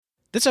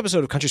This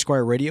episode of Country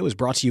Squire Radio is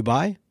brought to you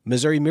by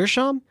Missouri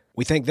Meerschaum.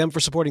 We thank them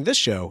for supporting this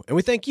show, and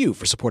we thank you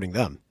for supporting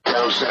them. You're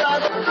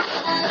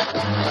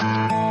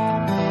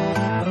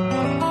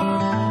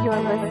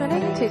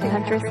listening to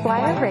Country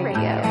Squire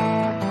Radio.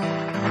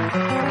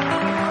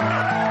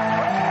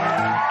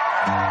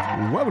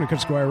 Welcome to Country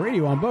Squire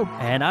Radio. I'm Bo.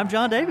 And I'm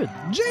John David.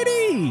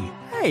 JD!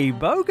 Hey,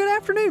 Bo, good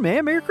afternoon,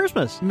 man. Merry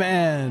Christmas.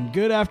 Man,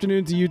 good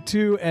afternoon to you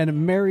too,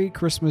 and Merry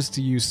Christmas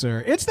to you,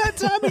 sir. It's that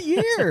time of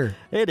year.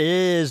 It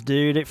is,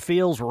 dude. It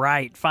feels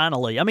right,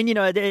 finally. I mean, you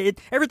know,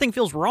 everything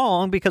feels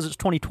wrong because it's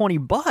 2020,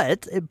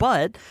 but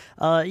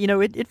you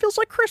know, it feels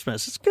like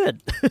Christmas. It's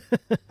good.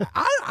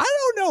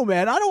 I don't know,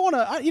 man. I don't want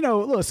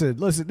to, listen.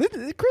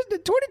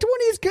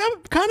 2020 is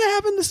kind of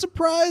having the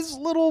surprise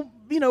little,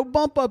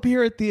 bump up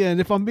here at the end.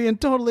 If I'm being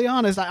totally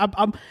honest,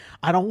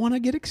 I don't want to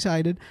get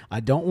excited. I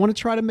don't want to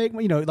try to make,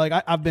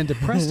 I've been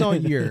depressed all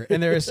year,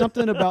 and there is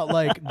something about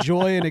like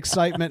joy and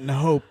excitement and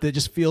hope that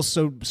just feels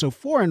so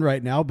foreign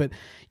right now. But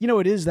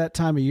it is that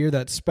time of year,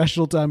 that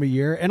special time of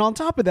year, and on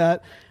top of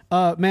that,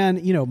 man,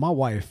 my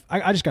wife,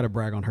 I just got to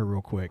brag on her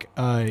real quick.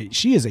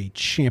 She is a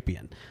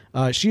champion.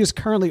 She is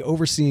currently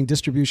overseeing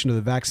distribution of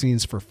the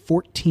vaccines for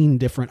 14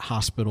 different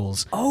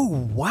hospitals.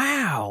 Oh,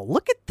 wow.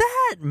 Look at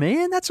that,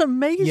 man. That's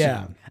amazing.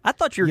 Yeah. I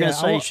thought you were going to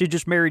say she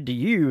just married to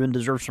you and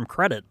deserves some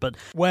credit, but...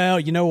 Well,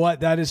 you know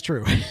what? That is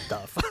true.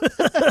 Stuff.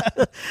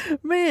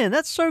 Man,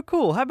 that's so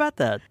cool. How about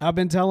that? I've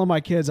been telling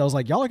my kids, I was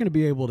like, y'all are going to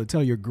be able to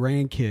tell your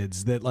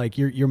grandkids that like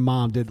your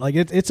mom did. Like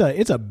it's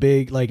a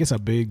big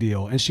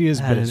deal. And she has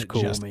been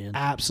cool, just man.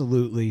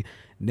 Absolutely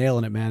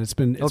nailing it, man. It's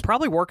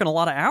probably working a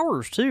lot of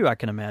hours too, I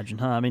can imagine,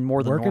 huh? I mean,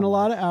 more than working normal. a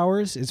lot of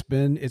hours. It's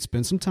been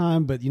some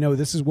time, but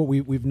this is what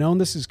we've known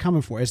this is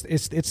coming for. It's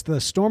the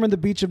storm on the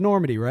beach of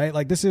Normandy, right?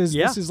 Like this is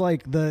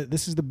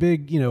the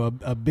big,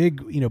 a big,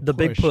 the push.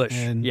 Big push.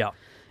 And, yeah.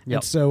 Yep.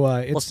 And so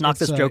let's knock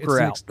this joker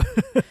out.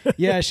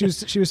 Yeah, she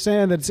was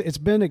saying that it's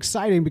been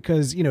exciting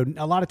because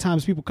a lot of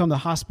times people come to the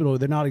hospital,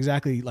 they're not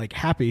exactly like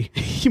happy,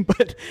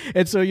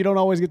 and so you don't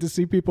always get to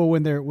see people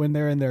when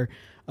they're in their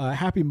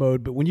happy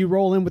mode. But when you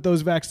roll in with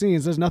those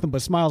vaccines, there's nothing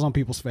but smiles on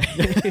people's face.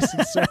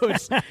 And so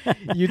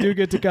you do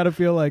get to kind of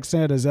feel like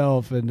Santa's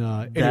elf. And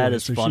that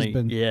is funny.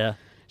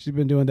 She's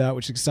been doing that,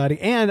 which is exciting.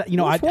 And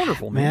it's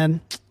wonderful,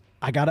 man.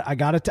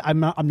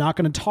 I'm not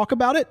going to talk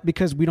about it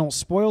because we don't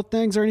spoil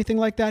things or anything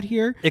like that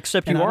here.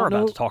 Except you are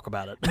about to talk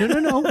about it.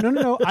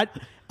 No.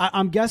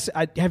 I'm guessing.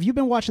 Have you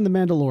been watching The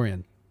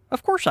Mandalorian?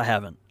 Of course I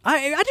haven't.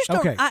 I just don't.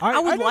 Okay. I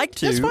would like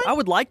to. I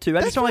would like to.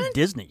 I just don't like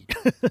Disney.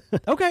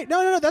 Okay.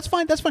 No. That's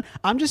fine.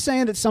 I'm just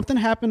saying that something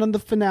happened on the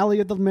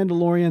finale of The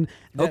Mandalorian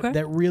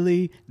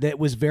that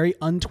was very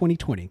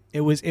un-2020.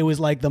 It was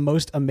like the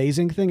most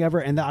amazing thing ever,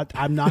 and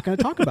I'm not going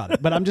to talk about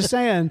it. But I'm just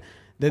saying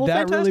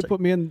that really put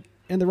me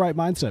in the right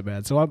mindset,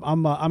 man. So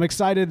I'm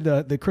excited.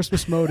 The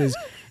Christmas mode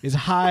is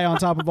high on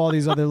top of all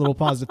these other little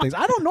positive things.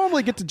 I don't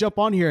normally get to jump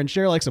on here and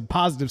share like some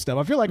positive stuff.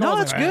 I feel like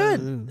that's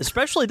good,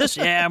 especially this.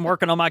 Yeah, I'm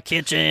working on my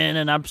kitchen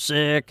and I'm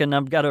sick and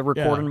I've got to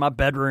record in my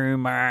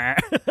bedroom. Now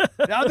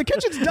the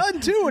kitchen's done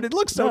too, and it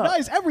looks so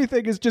nice.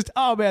 Everything is just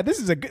man. This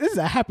is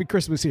a happy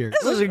Christmas here.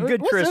 This is a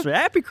good Christmas.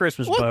 Happy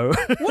Christmas, Bo.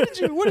 What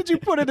did you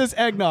put in this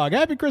eggnog?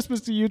 Happy Christmas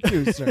to you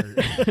too, sir.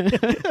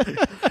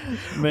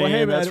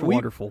 Man, that's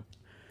wonderful.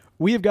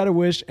 We have got to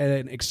wish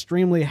an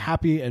extremely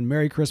happy and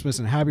Merry Christmas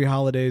and Happy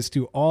Holidays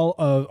to all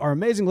of our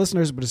amazing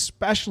listeners, but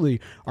especially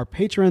our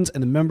patrons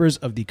and the members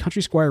of the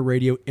Country Squire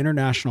Radio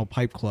International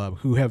Pipe Club,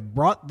 who have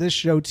brought this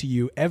show to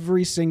you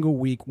every single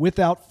week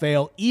without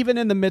fail, even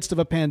in the midst of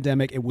a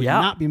pandemic. It would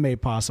not be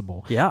made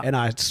possible. Yeah. And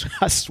I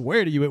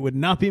swear to you, it would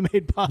not be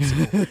made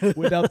possible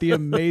without the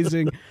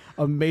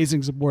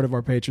amazing support of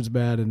our patrons,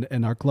 man,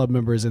 and our club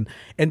members. And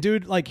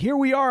dude, like here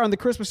we are on the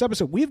Christmas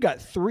episode. We've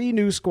got 3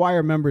 new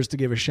Squire members to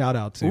give a shout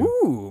out to.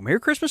 Ooh, Merry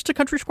Christmas to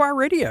Country Squire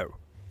Radio.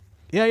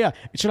 Yeah.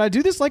 Should I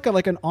do this like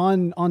an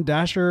on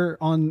Dasher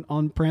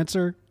on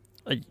Prancer?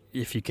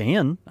 If you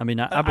can, I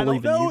mean, I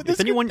believe in you. If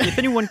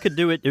anyone could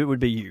do it, it would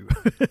be you.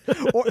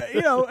 Or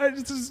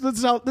this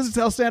is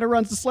how Santa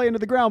runs the sleigh into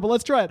the ground. But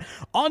let's try it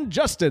on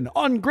Justin,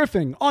 on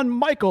Griffin, on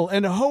Michael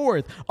and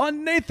Howarth,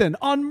 on Nathan,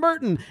 on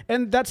Merton,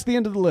 and that's the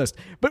end of the list.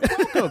 But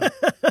welcome.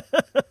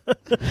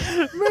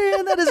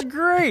 Man, that is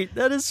great.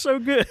 That is so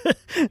good.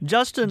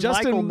 Justin,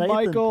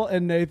 Michael,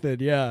 and Nathan.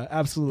 Yeah,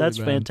 absolutely. That's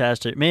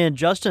fantastic. Man,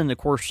 Justin, of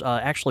course,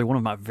 actually one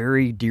of my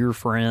very dear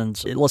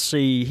friends. Let's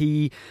see,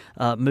 he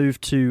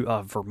moved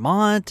to Vermont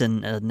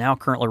and now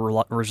currently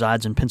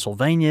resides in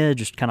Pennsylvania,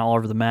 just kind of all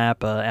over the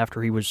map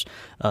after he was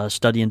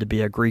studying to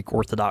be a Greek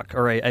Orthodox,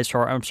 or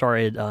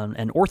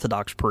an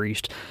Orthodox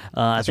priest.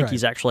 I think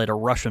he's actually at a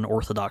Russian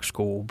Orthodox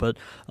school. But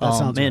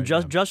man,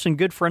 Justin,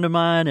 good friend of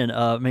mine,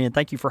 and man,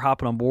 thank you for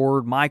hopping on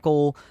board.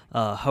 Michael,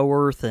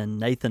 Howarth, and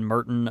Nathan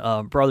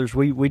Merton, brothers,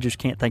 we just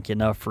can't thank you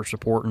enough for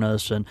supporting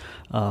us and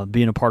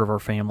being a part of our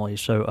family.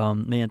 So,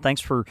 man,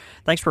 thanks for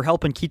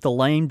helping keep the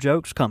lame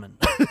jokes coming.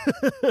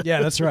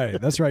 Yeah, that's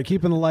right.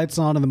 Keeping the lights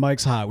on and the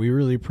mics hot. We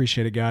really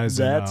appreciate it, guys.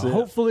 That's it.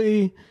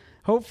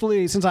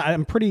 Hopefully, since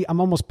I'm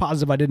almost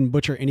positive I didn't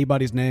butcher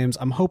anybody's names,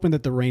 I'm hoping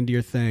that the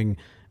reindeer thing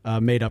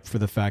made up for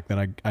the fact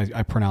that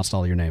I pronounced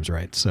all your names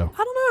right. So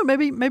I don't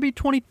know. Maybe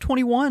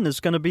 2021 is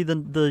going to be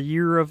the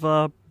year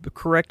of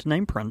correct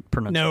name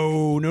pronunciation.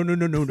 No.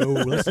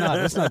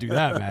 Let's not do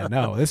that, man.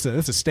 No, this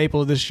is a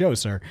staple of this show,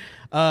 sir.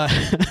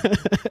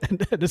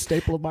 The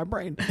staple of my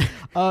brain.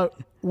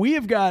 We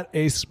have got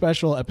a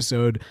special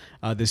episode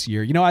this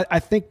year. You know, I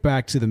think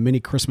back to the many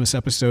Christmas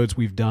episodes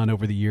we've done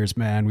over the years,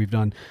 man. We've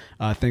done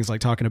things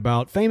like talking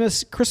about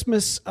famous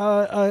Christmas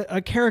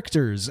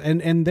characters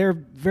and their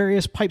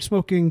various pipe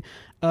smoking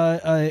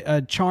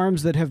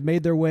charms that have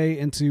made their way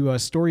into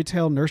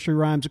storytale nursery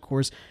rhymes. Of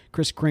course,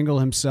 Kris Kringle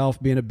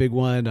himself being a big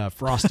one,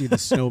 Frosty the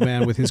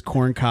Snowman with his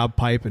corncob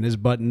pipe and his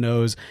button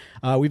nose.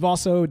 We've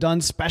also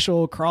done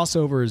special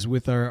crossovers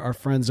with our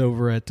friends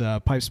over at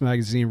Pipes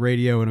Magazine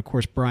Radio, and of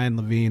course Brian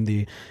Levine,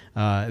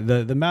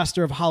 the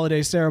master of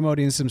holiday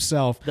ceremonies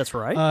himself. That's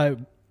right.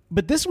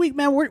 But this week,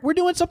 man, we're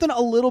doing something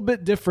a little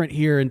bit different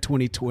here in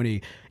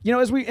 2020. You know,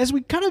 as we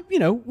kind of, you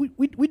know,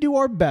 we do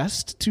our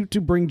best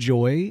to bring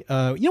joy.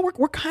 You know,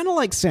 we're kind of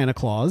like Santa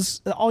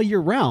Claus all year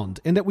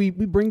round, in that we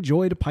bring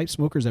joy to pipe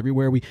smokers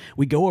everywhere.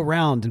 We go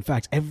around. In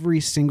fact,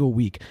 every single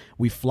week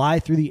we fly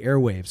through the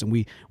airwaves and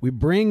we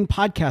bring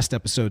podcast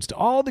episodes to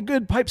all the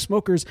good pipe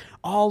smokers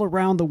all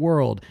around the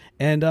world.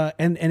 And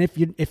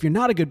if you're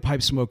not a good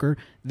pipe smoker,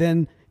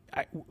 then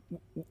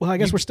I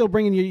guess we're still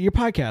bringing you your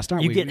podcast,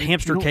 aren't we? You get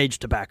hamster cage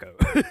tobacco.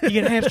 You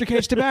get hamster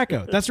cage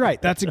tobacco. That's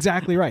right. That's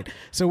exactly right.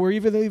 So we're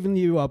either leaving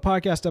you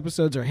podcast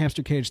episodes or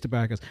hamster cage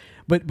tobaccos.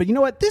 But you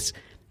know what? This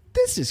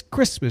is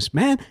Christmas,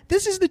 man.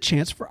 This is the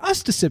chance for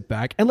us to sit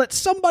back and let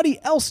somebody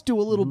else do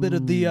a little bit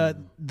of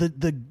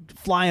the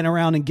flying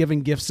around and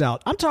giving gifts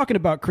out. I'm talking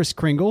about Kris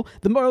Kringle,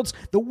 the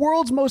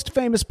world's most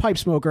famous pipe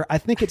smoker. I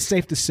think it's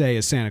safe to say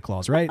is Santa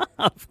Claus, right?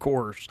 Of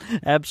course,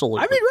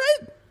 absolutely. I mean,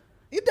 right?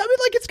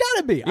 Like it's got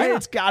to be. Yeah.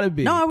 It's got to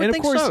be. No, I would and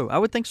think of course, so. I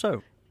would think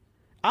so.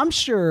 I'm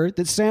sure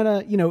that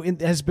Santa, you know,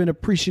 has been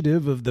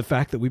appreciative of the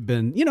fact that we've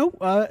been, you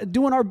know,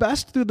 doing our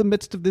best through the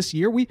midst of this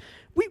year. We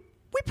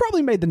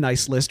probably made the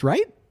nice list,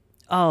 right?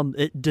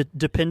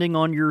 Depending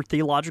on your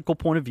theological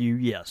point of view,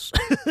 yes.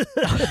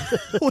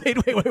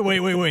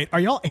 Wait.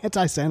 Are y'all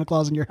anti-Santa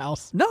Claus in your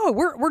house? No,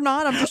 we're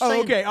not. I'm just saying.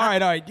 Oh, okay. All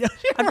right.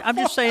 I'm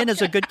just saying,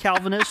 as a good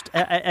Calvinist,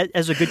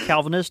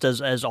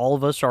 as all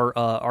of us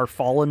are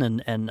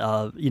fallen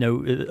and you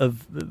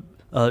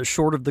know,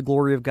 short of the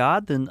glory of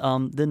God, then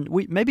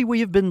we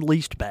have been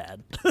least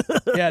bad.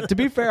 Yeah. To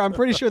be fair, I'm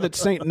pretty sure that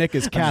Saint Nick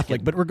is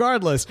Catholic, but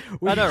regardless,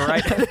 I know,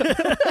 right?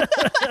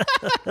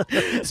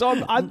 So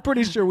I'm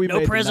pretty sure we no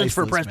made presents the nice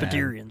for list,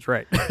 Presbyterians,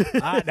 man.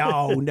 right?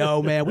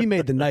 No, man. We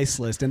made the nice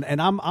list,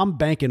 and I'm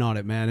banking on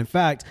it, man. In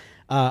fact,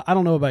 I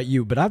don't know about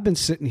you, but I've been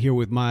sitting here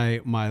with my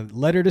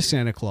letter to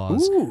Santa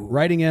Claus,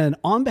 writing in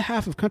on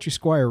behalf of Country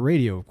Squire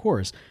Radio, of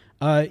course.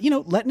 You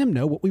know, letting him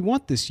know what we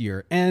want this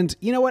year. And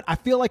you know what? I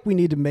feel like we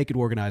need to make it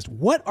organized.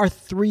 What are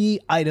 3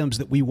 items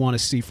that we want to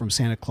see from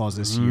Santa Claus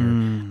this year?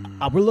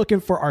 We're looking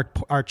for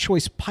our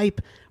choice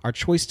pipe, our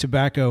choice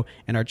tobacco,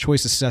 and our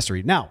choice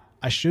accessory. Now,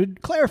 I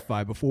should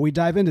clarify before we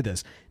dive into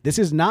this. This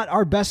is not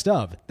our best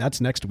of. That's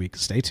next week.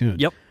 Stay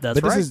tuned. Yep,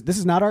 that's right. This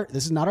is not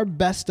our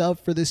best of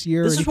for this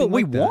year. This is what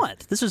we like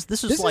want. This is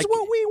like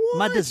what we want.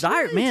 My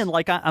desire, right? Man.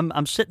 Like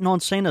I'm sitting on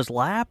Santa's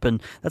lap,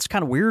 and that's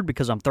kind of weird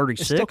because I'm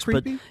 36. It's still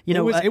creepy. But you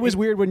know, it was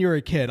weird when you were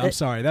a kid. I'm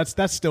sorry.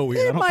 That's still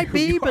weird. It might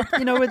be, but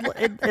you know,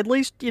 at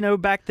least you know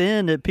back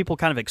then people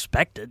kind of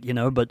expected, you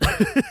know. But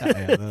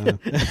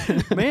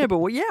man, but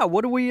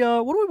what do we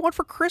want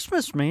for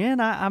Christmas, man?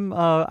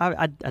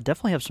 I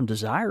definitely have some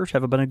desires.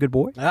 Have I been a good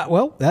boy?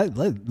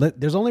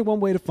 There's only one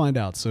way to find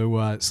out. So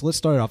let's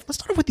start off. Let's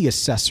start off with the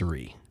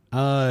accessory.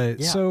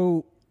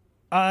 So,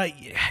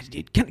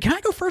 can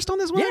I go first on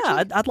this one?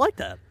 Yeah, I'd like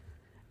that.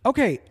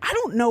 Okay, I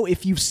don't know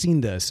if you've seen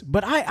this,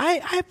 but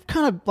I've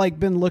kind of like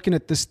been looking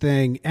at this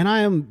thing, and I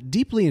am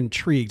deeply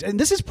intrigued. And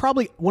this is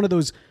probably one of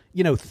those,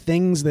 you know,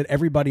 things that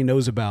everybody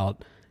knows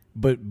about,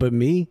 but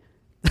me.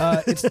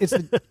 It's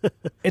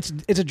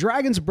a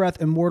Dragon's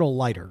Breath Immortal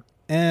lighter,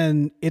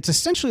 and it's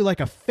essentially like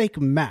a fake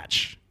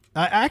match.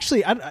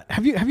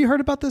 Have you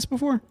heard about this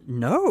before?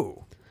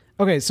 No.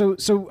 Okay, so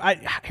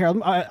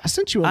I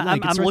sent you a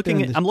link.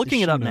 I'm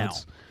looking it up now.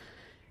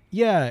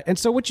 Yeah, and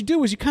so what you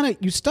do is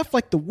you stuff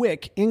like the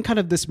wick in kind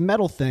of this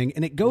metal thing,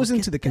 and it goes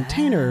into the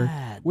container,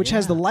 which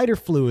has the lighter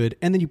fluid,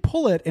 and then you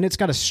pull it, and it's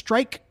got a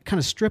kind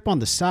of strip on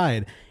the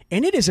side,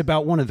 and it is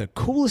about one of the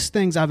coolest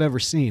things I've ever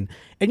seen.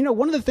 And you know,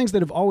 one of the things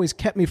that have always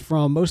kept me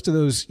from most of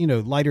those, you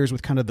know, lighters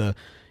with kind of the,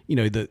 you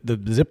know, the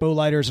Zippo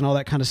lighters and all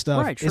that kind of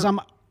stuff, right, sure. is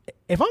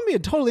if I'm being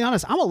totally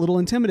honest, I'm a little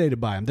intimidated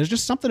by them. There's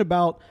just something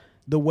about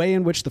the way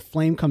in which the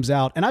flame comes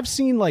out. And I've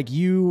seen like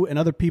you and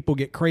other people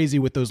get crazy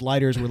with those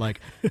lighters where like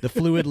the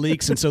fluid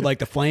leaks and so like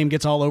the flame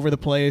gets all over the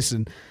place,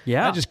 and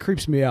that just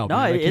creeps me out. No,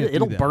 man.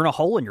 it'll burn a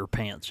hole in your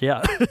pants.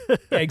 Yeah.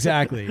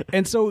 Exactly.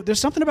 And so there's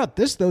something about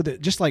this though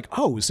that just like,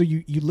 so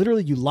you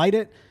literally, you light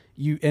it,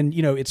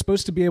 it's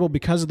supposed to be able,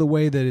 because of the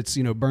way that it's,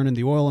 burning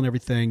the oil and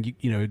everything,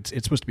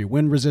 it's supposed to be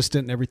wind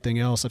resistant and everything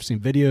else. I've seen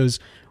videos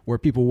where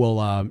people will,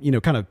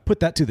 kind of put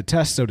that to the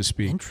test, so to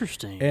speak.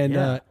 Interesting.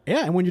 And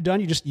and when you're done,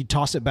 you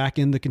toss it back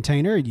in the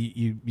container,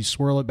 you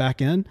swirl it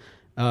back in.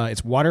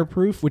 It's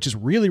waterproof, which is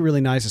really,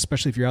 really nice,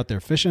 especially if you're out there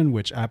fishing,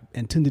 which I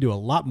intend to do a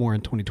lot more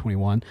in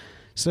 2021.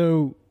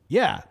 So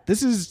yeah,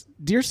 this is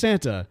Dear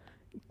Santa.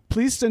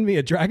 Please send me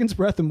a Dragon's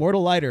Breath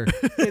Immortal lighter.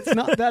 It's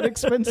not that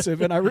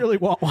expensive, and I really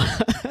want one.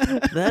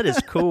 That is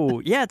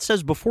cool. Yeah, it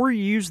says before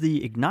you use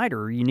the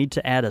igniter, you need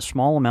to add a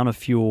small amount of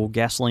fuel,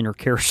 gasoline or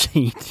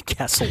kerosene.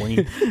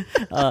 Gasoline.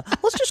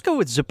 Let's just go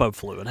with Zippo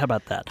fluid. How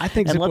about that? I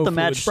think and Zippo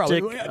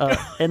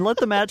let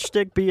the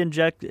matchstick be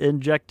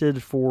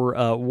injected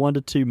for 1 to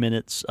 2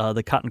 minutes.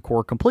 The cotton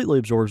core completely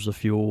absorbs the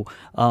fuel.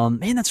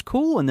 Man, that's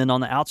cool. And then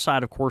on the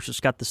outside, of course, it's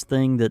got this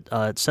thing that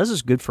it says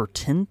is good for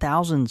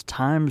 10,000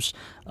 times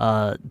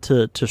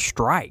to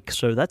strike.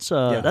 So that's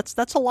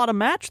a lot of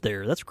match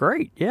there. That's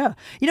great. Yeah.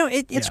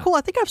 It's cool.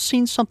 I think I've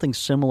seen something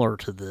similar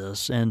to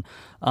this, and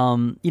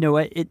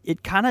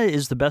it kind of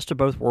is the best of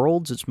both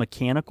worlds. It's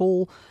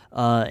mechanical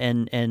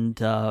and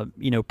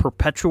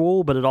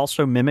perpetual, but it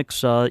also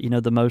mimics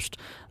the most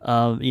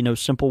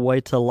simple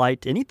way to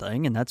light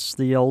anything, and that's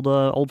the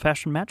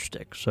old-fashioned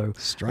matchstick. So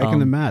striking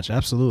the match,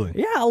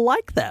 absolutely. Yeah, I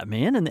like that,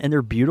 man, and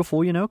they're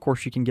beautiful. Of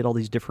course, you can get all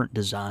these different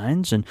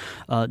designs. And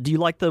do you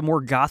like the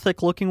more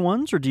gothic-looking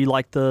ones, or do you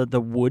like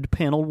the wood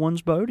paneled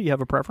ones, Bo? Do you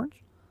have a preference?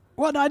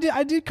 Well, no,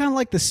 I did kind of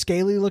like the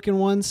scaly looking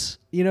ones,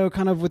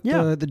 kind of with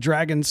the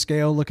dragon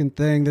scale looking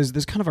thing.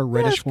 There's kind of a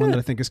reddish one that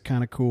I think is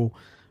kind of cool.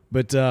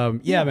 But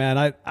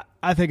man,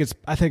 I think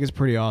it's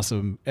pretty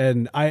awesome.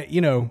 And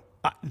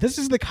this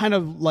is the kind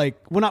of,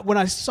 like, when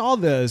I saw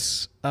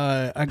this,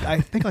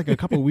 I think like a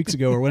couple of weeks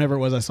ago or whenever it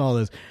was I saw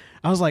this,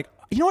 I was like,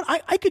 you know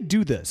what, I could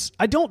do this.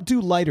 I don't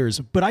do lighters,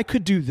 but I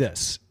could do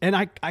this, and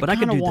I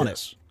kind of want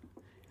it.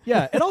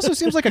 Yeah, it also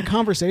seems like a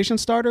conversation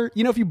starter.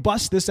 If you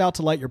bust this out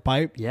to light your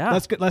pipe,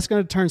 that's going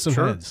to turn some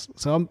heads.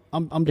 So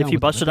I'm down. If you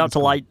bust it out to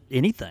light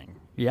anything,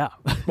 yeah.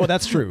 Well,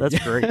 that's true. That's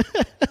great.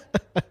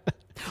 All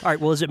right.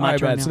 Well, is it my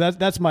turn now? So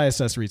that's my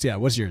accessories. Yeah.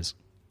 What's yours?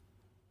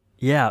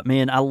 Yeah,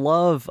 man, I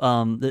love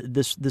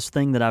this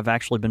thing that I've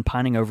actually been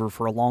pining over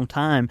for a long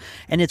time,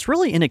 and it's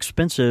really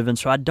inexpensive, and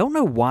so I don't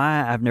know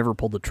why I've never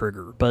pulled the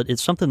trigger, but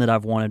it's something that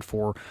I've wanted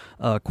for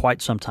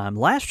quite some time.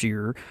 Last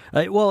year,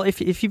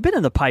 if you've been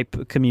in the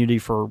pipe community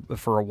for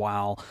a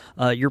while,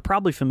 you're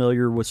probably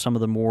familiar with some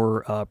of the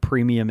more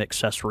premium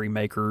accessory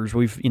makers.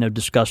 We've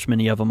discussed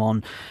many of them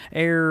on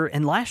air,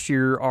 and last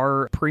year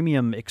our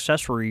premium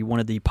accessory, one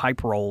of the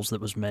pipe rolls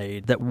that was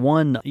made, that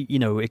won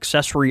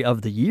accessory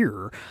of the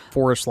year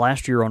for us last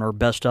year on our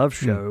Best Of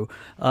show,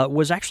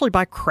 was actually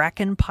by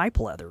Kraken Pipe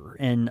Leather.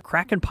 And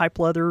Kraken Pipe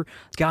Leather,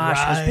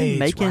 has been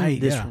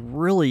making this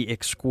really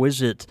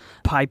exquisite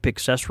pipe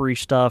accessory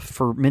stuff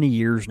for many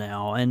years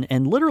now,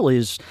 and literally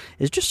is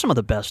just some of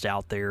the best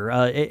out there.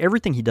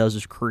 Everything he does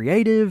is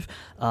creative.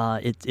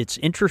 It's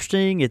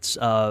interesting. It's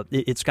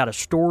got a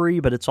story,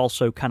 but it's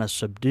also kind of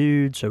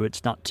subdued, so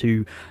it's not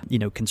too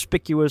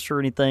conspicuous or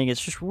anything.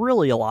 It's just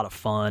really a lot of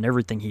fun,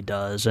 everything he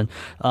does. And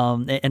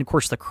of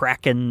course the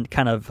Kraken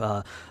kind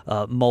of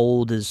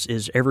mold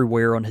is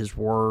everywhere on his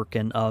work,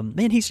 and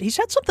man, he's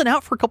had something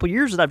out for a couple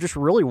years that I've just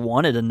really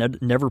wanted and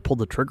never pulled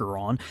the trigger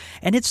on,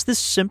 and it's this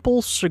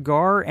simple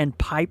cigar and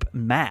pipe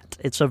mat.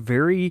 It's a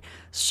very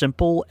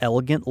simple,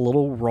 elegant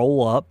little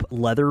roll-up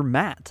leather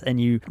mat,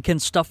 and you can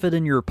stuff it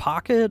in your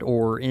pocket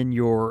or in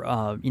your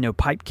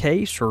pipe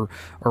case or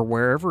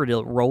wherever.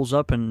 It rolls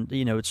up, and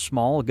it's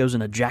small. It goes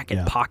in a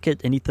jacket pocket.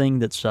 Anything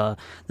that's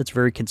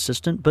very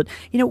consistent. But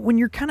when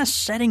you're kind of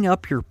setting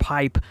up your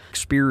pipe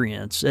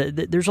experience,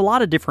 there's a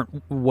lot of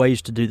different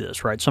ways to do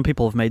this, right? Some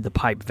people have made the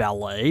pipe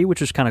valet,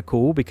 which is kind of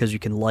cool because you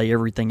can lay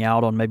everything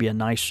out on maybe a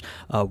nice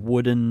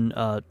wooden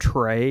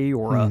tray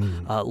or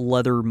a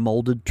leather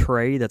molded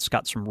tray that's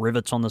got some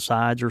rivets on the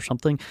sides or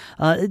something.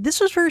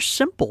 This is very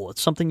simple.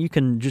 It's something you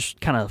can just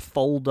kind of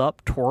fold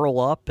up, twirl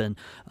up, and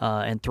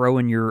throw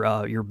in your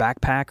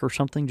backpack or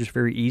something, just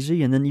very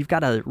easy. And then you've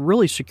got a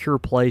really secure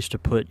place to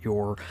put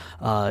your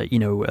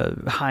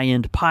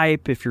high-end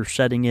pipe if you're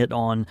setting it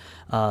on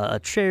a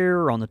chair,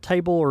 or on the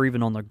table, or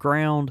even on the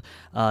ground.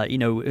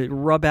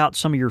 Rub out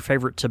some of your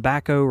favorite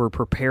tobacco or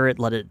prepare it,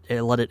 let it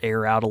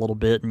air out a little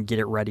bit and get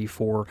it ready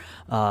for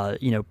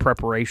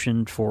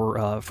preparation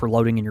for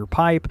loading in your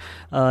pipe.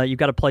 You've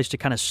got a place to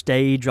kind of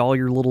stage all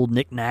your little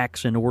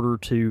knickknacks in order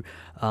to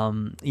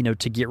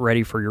to get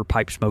ready for your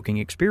pipe smoking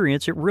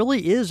experience. It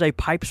really is a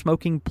pipe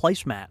smoking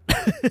placemat.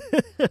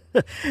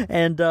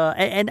 and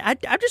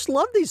I just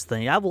love these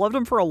things. I've loved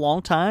them for a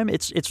long time.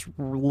 It's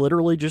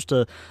literally just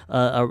a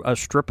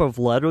strip of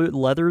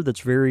leather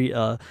that's very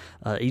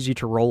easy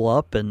to roll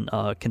up and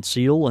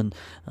conceal and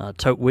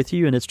tote with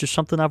you, and it's just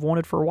something I've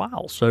wanted for a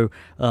while. So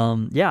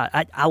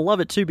I love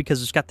it too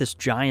because it's got this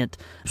giant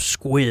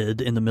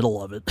squid in the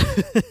middle of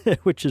it,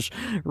 which is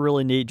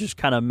really neat. Just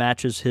kind of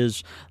matches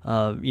his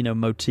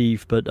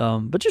motif, but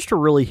just a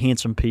really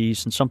handsome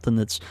piece and something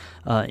that's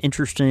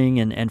interesting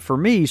and for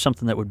me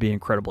something that would be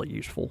incredibly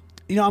useful.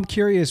 I'm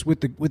curious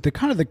with the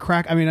kind of the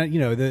crack. I mean,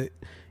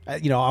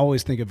 I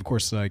always think of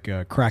course, like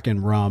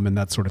Kraken rum and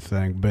that sort of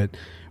thing. But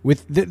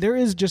there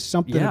is just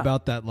something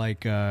about that,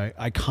 like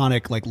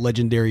iconic, like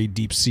legendary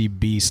deep sea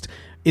beast.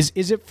 Is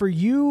it for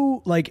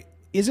you? Like,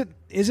 is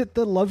it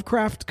the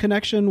Lovecraft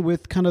connection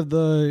with kind of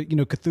the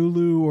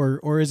Cthulhu,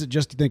 or is it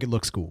just you think it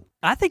looks cool?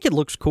 I think it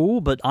looks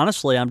cool, but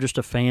honestly, I'm just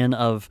a fan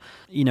of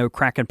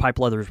Kraken Pipe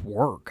Leather's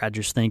work. I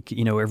just think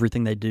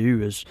everything they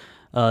do is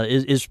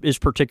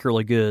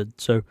particularly good.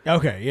 So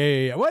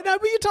okay, yeah. Well, now,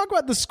 but you talk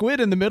about the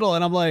squid in the middle,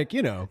 and I'm like,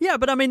 Yeah,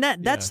 but I mean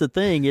that's the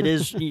thing. It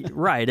is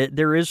right.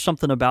 There is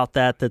something about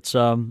that's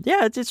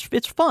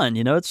it's fun.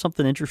 It's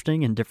something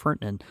interesting and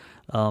different, and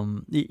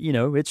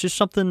it's just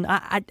something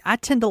I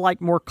tend to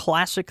like more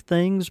classic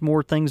things,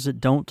 more things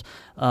that don't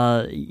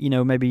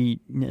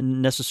maybe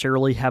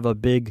necessarily have a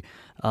big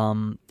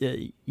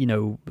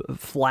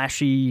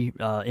flashy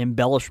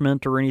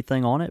embellishment or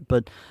anything on it.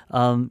 But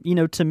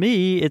to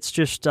me, it's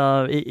just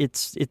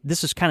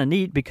this is kind of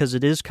neat because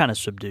it is kind of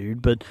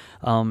subdued. But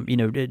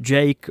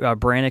Jake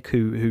Brannick,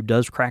 who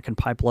does Kraken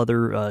Pipe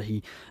Leather,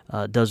 he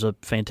does a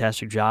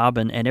fantastic job,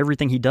 and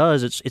everything he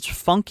does, it's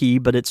funky,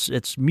 but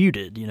it's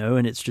muted,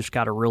 and it's just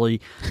got a really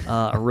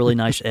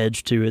nice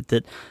edge to it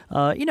that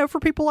for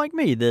people like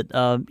me that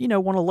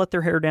want to let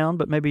their hair down,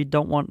 but maybe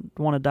don't want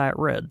to dye it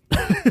red.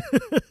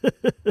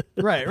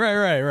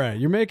 Right.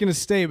 You're making a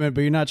statement,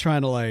 but you're not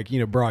trying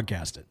to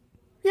broadcast it.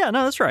 Yeah,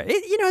 no, that's right.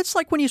 It's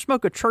like when you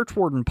smoke a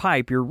churchwarden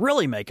pipe, you're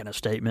really making a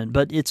statement,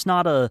 but it's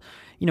not a,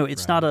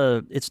 it's not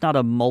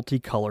a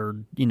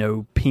multicolored,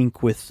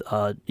 pink with,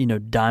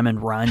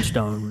 diamond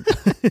rhinestone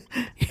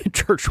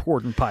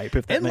churchwarden pipe.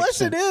 If that makes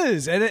sense. Unless it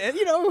is, and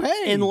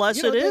hey,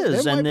 unless it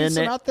is, there and might be then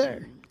some out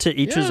there. To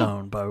each his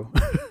own, Bo.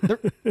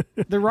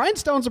 The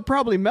rhinestones would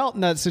probably melt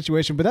in that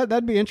situation, but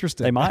that'd be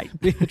interesting. They might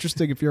be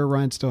interesting if you're a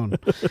rhinestone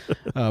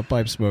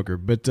pipe smoker.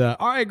 But all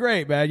right,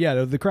 great, man.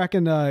 Yeah, the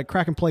Kraken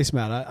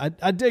placemat.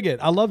 I dig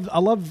it. I love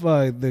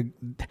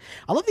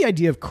the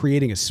idea of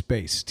creating a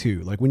space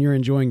too. Like when you're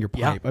enjoying your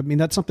pipe. Yeah. I mean,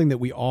 that's something that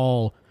we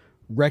all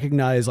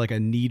recognize like a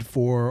need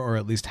for, or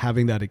at least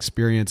having that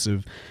experience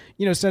of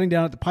sitting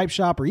down at the pipe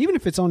shop, or even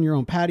if it's on your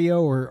own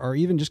patio, or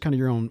even just kind of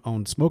your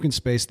own smoking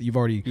space that you've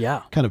already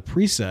kind of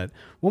preset.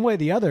 One way or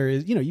the other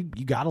is you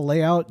got to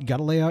lay out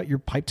your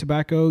pipe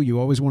tobacco. You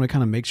always want to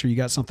kind of make sure you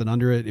got something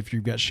under it. If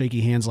you've got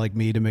shaky hands like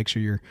me, to make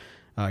sure you're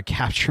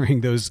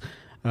capturing those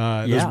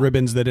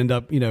ribbons that end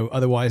up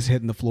otherwise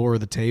hitting the floor or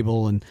the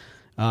table. And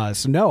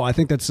so no, I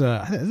think that's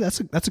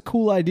a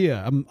cool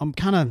idea. I'm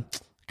kind of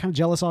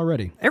jealous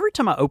already. Every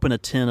time I open a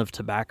tin of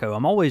tobacco,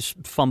 I'm always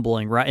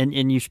fumbling, right?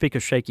 And you speak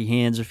of shaky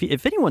hands.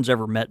 If anyone's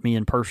ever met me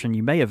in person,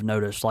 you may have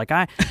noticed, like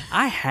I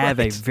have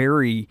a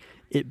very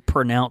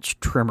pronounced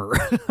tremor.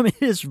 I mean,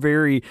 it's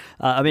very.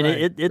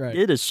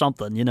 It is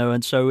something,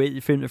 and so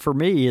for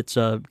me, it's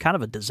kind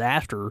of a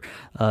disaster.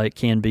 It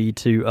can be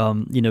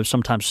to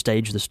sometimes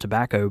stage this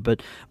tobacco,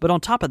 but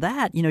on top of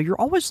that, you're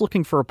always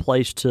looking for a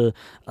place to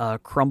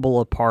crumble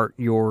apart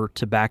your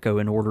tobacco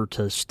in order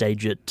to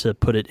stage it, to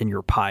put it in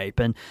your pipe.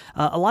 And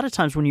a lot of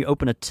times when you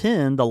open a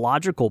tin, the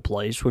logical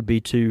place would be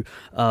to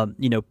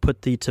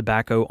put the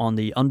tobacco on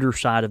the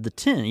underside of the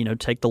tin.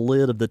 Take the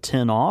lid of the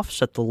tin off,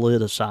 set the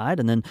lid aside,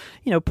 and then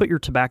put your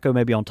tobacco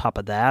maybe on top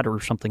of that or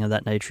something of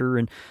that nature.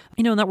 And,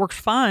 and that works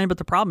fine. But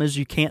the problem is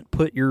you can't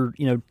put your,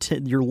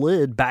 your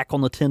lid back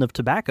on the tin of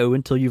tobacco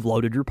until you've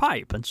loaded your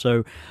pipe. And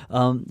so,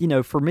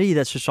 for me,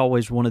 that's just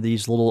always one of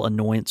these little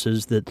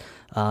annoyances that,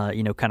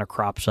 kind of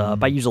crops up.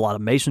 Mm-hmm. I use a lot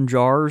of mason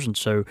jars. And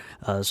so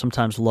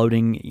sometimes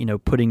loading,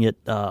 putting it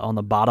on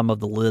the bottom of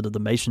the lid of the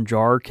mason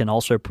jar can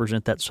also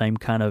present that same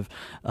kind of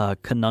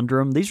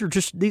conundrum. These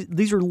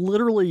are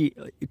literally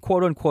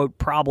quote unquote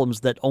problems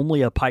that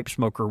only a pipe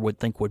smoker would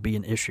think would be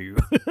an issue.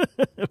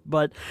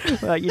 But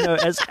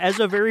as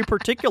a very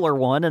particular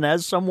one, and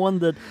as someone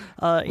that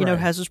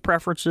has his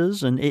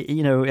preferences, and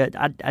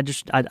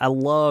I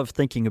love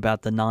thinking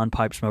about the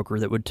non-pipe smoker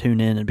that would tune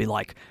in and be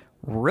like,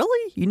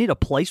 really? You need a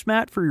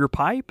placemat for your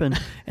pipe? And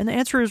the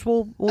answer is,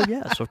 well,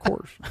 yes, of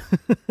course.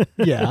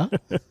 Yeah,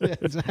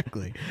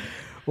 exactly.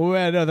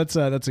 Well, no, that's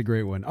a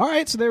great one. All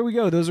right, so there we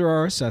go. Those are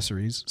our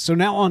accessories. So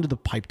now on to the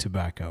pipe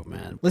tobacco,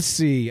 man. Let's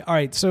see. All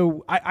right,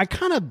 so I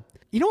kind of,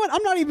 you know what?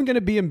 I'm not even going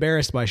to be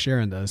embarrassed by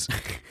sharing this.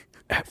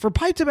 For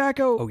pipe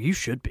tobacco, oh, you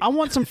should be. I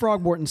want some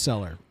Frogmorton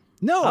Cellar.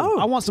 No,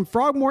 I want some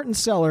Frogmorton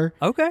Cellar.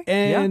 Okay,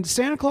 and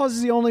Santa Claus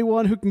is the only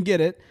one who can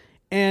get it.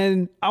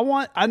 And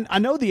I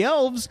know the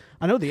elves.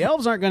 I know the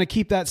elves aren't going to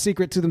keep that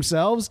secret to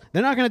themselves.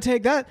 They're not going to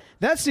take that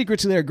secret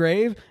to their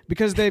grave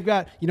because they've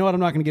got, you know what, I'm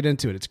not going to get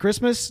into it. It's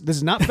Christmas. This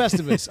is not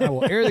Festivus. I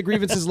will air the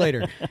grievances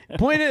later.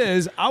 Point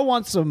is, I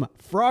want some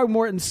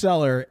Frogmorton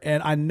Cellar,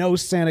 and I know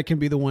Santa can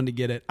be the one to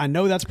get it. I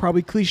know that's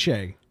probably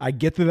cliche. I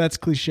get that that's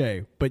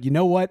cliche, but you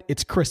know what?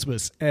 It's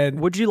Christmas.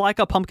 And would you like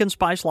a pumpkin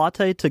spice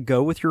latte to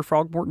go with your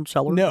Frogmorton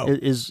Cellar? No.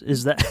 Is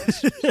that...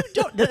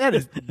 that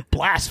is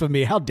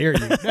blasphemy. How dare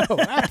you? No,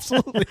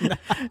 absolutely not.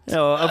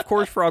 No, of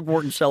course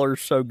Frogmorton Cellar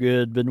cellar's so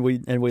good,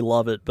 and we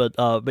love it.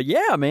 But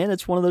yeah, man,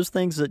 it's one of those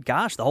things that,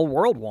 gosh, the whole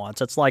world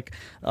wants. It's like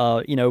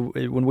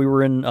when we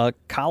were in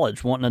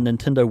college wanting a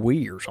Nintendo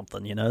Wii or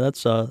something.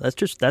 That's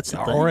the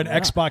thing. Or an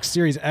Xbox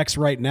Series X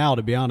right now.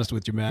 To be honest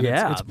with you, man,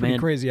 Yeah, it's pretty man.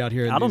 crazy out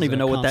here. In I don't these, even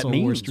know what that console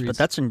war means, streets.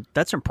 but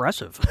that's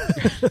impressive.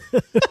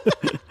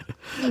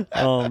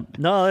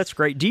 No, that's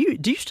great. Do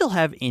you still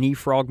have any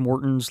Frog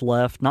Mortons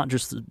left?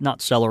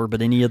 Not cellar,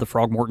 but any of the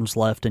Frog Mortons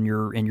left in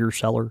your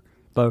cellar,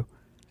 Bo?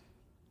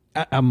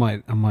 I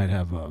might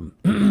have I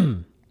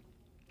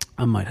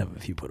might have a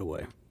few put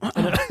away. You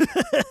don't have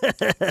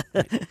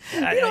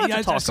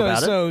to talk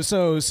about it.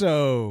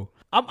 So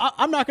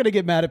I'm not going to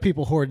get mad at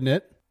people hoarding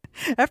it.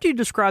 After you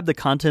describe the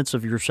contents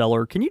of your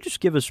cellar, can you just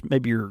give us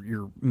maybe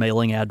your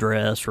mailing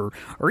address or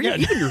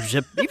even your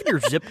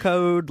zip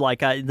code,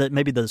 like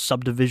maybe the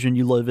subdivision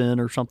you live in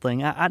or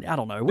something? I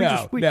don't know. We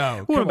want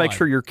to make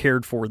sure you're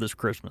cared for this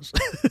Christmas.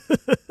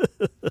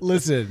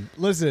 Listen.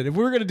 If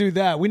we're gonna do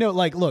that, we know.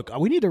 Like, look,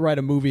 we need to write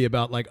a movie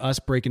about like us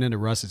breaking into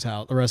Russ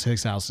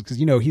Hicks' house because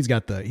he's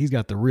got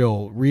the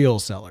real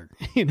cellar.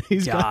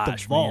 He's got the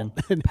vault.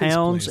 Man.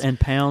 Pounds and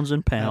pounds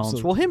and pounds.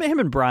 Absolutely. Well, him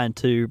and Brian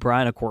too.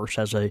 Brian, of course,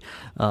 has a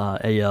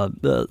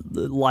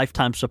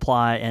lifetime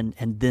supply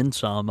and then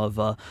some of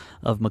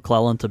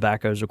McClellan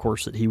tobaccos, of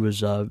course, that he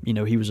was a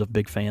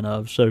big fan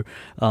of. So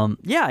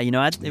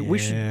we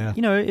should,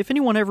 if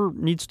anyone ever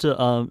needs to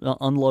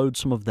unload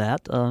some of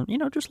that,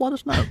 just let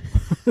us know.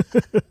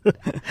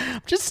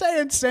 Just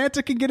saying,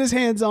 Santa can get his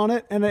hands on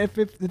it, and if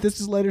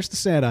this is letters to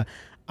Santa,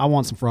 I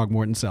want some Frog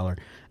Morton cellar,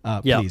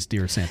 please,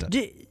 dear Santa.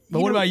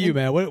 But what about you,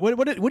 man? What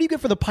do you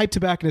get for the pipe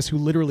tobacconist who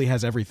literally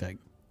has everything?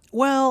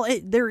 Well,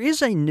 there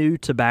is a new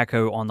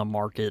tobacco on the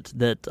market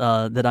that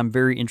I'm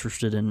very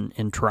interested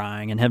in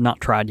trying and have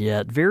not tried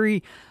yet.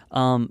 Very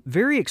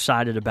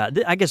excited about.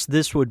 I guess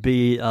this would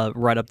be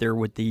right up there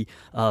with the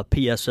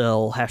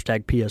PSL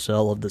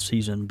 #PSL of the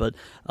season. But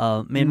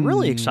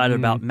really excited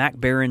about Mac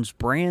Baron's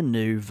brand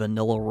new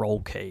vanilla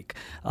roll cake.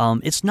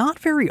 It's not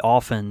very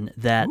often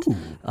that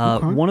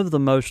one of the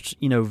most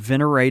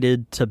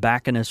venerated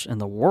tobacconists in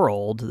the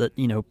world, that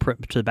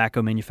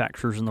tobacco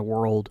manufacturers in the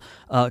world,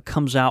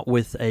 comes out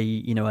with a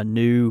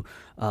new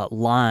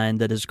line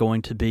that is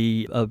going to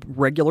be a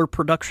regular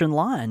production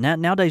line.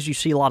 Nowadays, you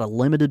see a lot of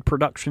limited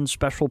production,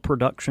 special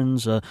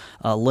productions,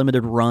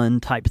 limited run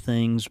type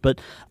things,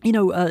 but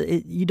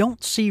you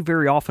don't see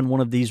very often one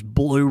of these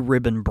blue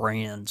ribbon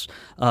brands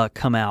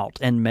come out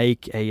and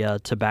make a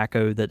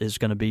tobacco that is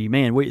going to be,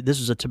 this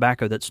is a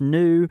tobacco that's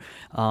new.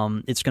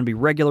 It's going to be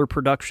regular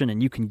production,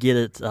 and you can get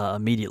it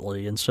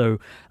immediately. And so,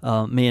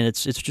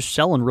 it's just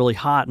selling really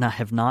hot, and I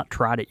have not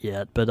tried it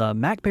yet. But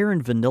Mac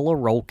Baron Vanilla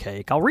Roll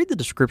Cake, I'll read the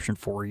description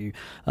for you.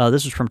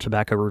 This is from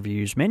Tobacco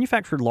Reviews.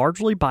 Manufactured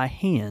largely by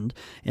hand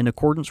in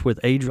accordance with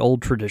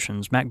age-old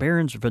traditions, Mac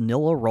Baron's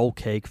Vanilla Roll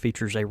Cake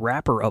features a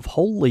wrapper of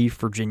whole-leaf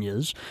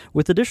Virginias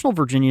with additional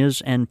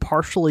Virginias and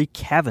partially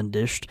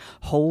Cavendished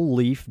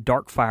whole-leaf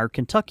Dark-Fire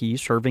Kentucky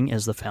serving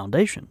as the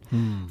foundation.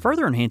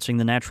 Further enhancing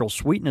the natural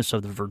sweetness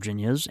of the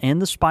Virginias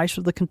and the spice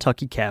of the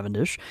Kentucky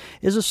Cavendish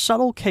is a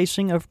subtle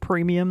casing of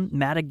premium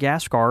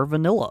Madagascar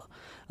vanilla.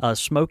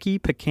 Smoky,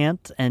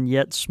 piquant, and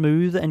yet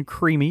smooth and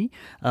creamy,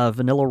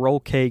 vanilla roll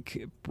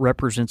cake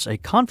represents a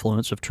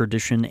confluence of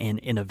tradition and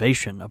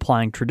innovation,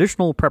 applying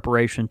traditional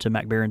preparation to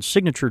Mac Baron's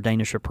signature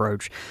Danish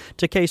approach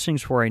to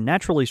casings for a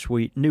naturally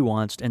sweet,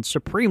 nuanced, and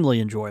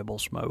supremely enjoyable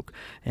smoke.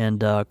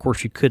 And of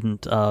course, you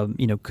couldn't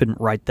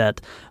write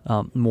that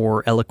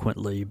more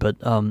eloquently. But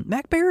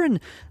Mac Baron,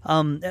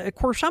 of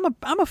course, I'm a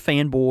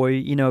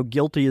fanboy.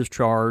 Guilty as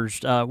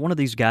charged. One of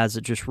these guys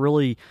that just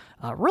really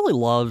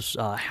loves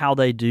how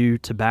they do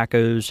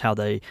tobaccos, how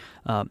they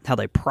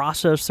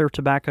process their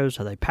tobaccos,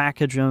 how they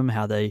package them,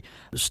 how they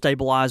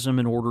stabilize them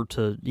in order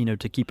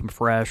to keep them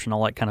fresh and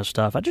all that kind of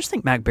stuff. I just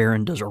think Mac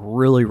Baron does a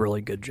really,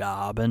 really good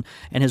job and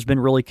has been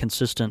really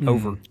consistent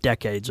over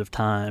decades of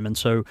time. And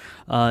so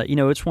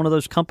it's one of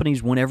those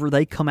companies, whenever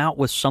they come out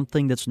with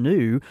something that's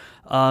new,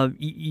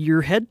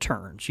 your head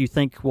turns. You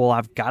think, well,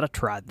 I've got to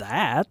try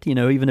that,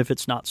 even if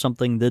it's not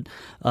something that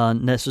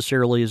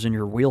necessarily is in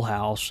your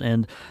wheelhouse.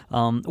 And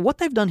what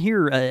they've done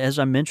here, as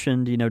I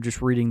mentioned,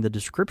 just reading the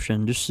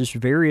description, just this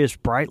various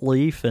bright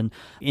leaf and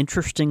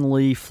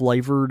interestingly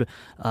flavored,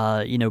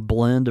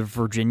 blend of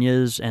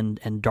Virginias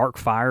and dark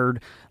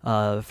fired,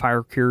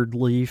 fire cured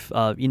leaf.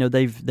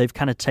 They've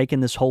kind of taken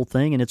this whole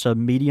thing, and it's a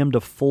medium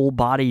to full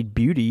bodied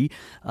beauty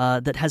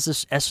that has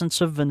this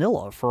essence of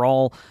vanilla. For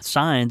all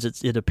signs,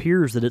 it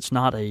appears that it's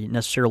not a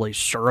necessarily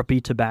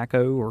syrupy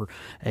tobacco or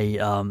a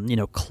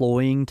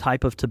cloying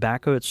type of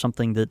tobacco. It's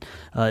something that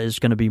is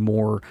going to be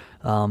more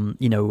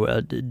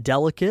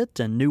delicate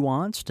and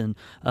nuanced, and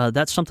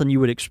that's something you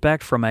would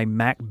expect from a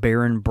Mac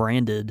Baron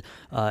branded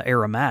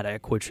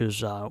aromatic, which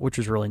is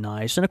really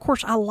nice. And of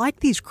course, I like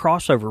these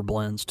crossover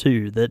blends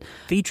too that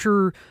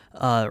feature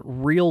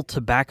real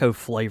tobacco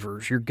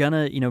flavors, you're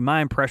gonna,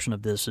 my impression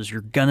of this is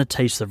you're gonna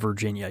taste the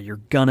Virginia,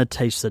 you're gonna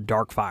taste the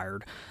dark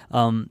fired.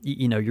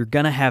 You're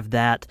gonna have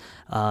that,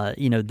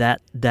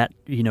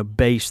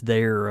 base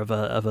there of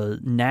a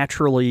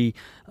naturally,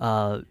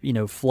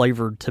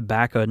 flavored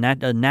tobacco,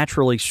 a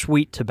naturally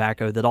sweet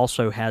tobacco that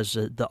also has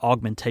the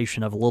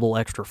augmentation of a little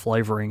extra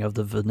flavoring of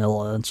the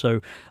vanilla. And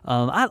so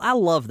I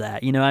love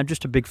that. I'm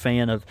just a big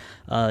fan of,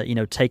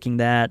 taking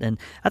that. And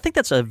I think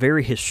that's a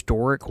very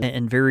historic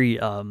and very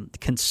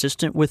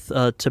consistent with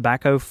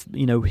tobacco,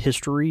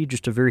 history,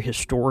 just a very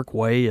historic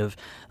way of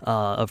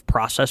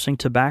processing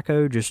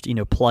tobacco, just,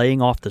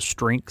 playing off the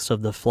strengths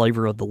of the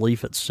flavor of the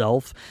leaf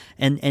itself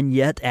and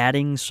yet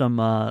adding some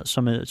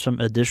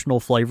additional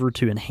flavor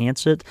to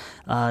enhance it.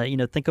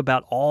 Think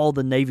about all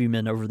the Navy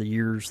men over the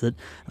years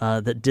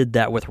that did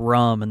that with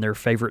rum and their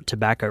favorite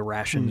tobacco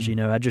rations.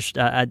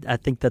 I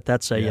think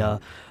that's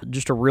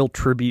just a real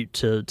tribute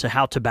to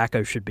how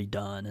tobacco should be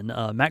done.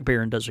 And Mac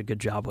Baren does a good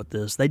job with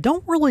this. They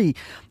don't really,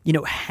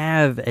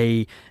 have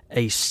a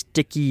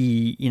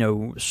sticky,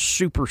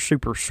 super,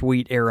 super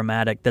sweet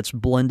aromatic that's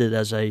blended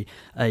as a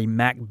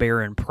Mac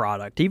Baren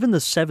product. Even the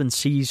 7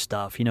 Seas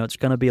stuff, it's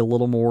going to be a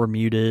little more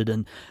muted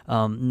and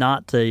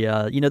not they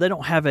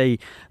don't have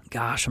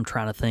I'm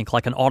trying to think,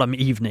 like an Autumn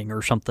Evening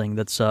or something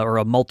that's, or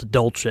a Malta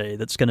Dolce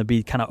that's going to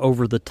be kind of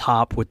over the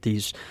top with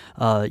these,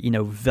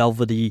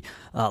 velvety,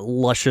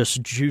 luscious,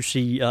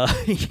 juicy,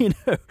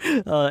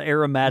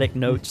 aromatic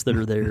notes that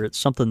are there. It's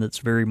something that's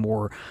very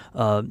more,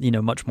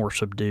 much more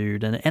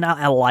subdued. And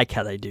I like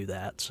how they do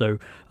that. So,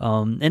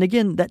 and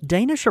again, that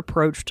Danish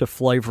approach to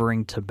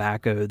flavoring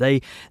tobacco,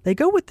 they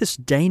go with this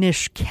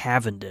Danish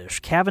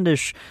Cavendish.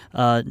 Cavendish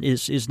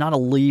is not a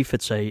leaf.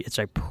 It's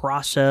a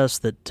process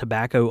that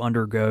tobacco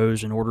undergoes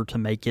in order to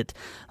make it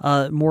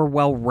more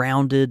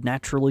well-rounded,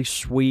 naturally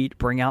sweet,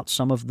 bring out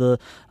some of the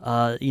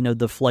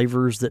the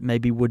flavors that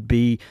maybe would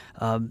be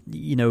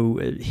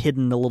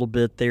hidden a little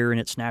bit there in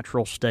its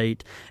natural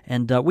state.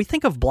 And we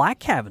think of Black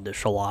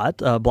Cavendish a lot.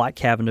 Black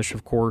Cavendish,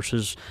 of course,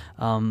 is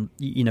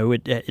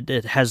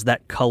it has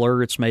that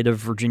color. It's made of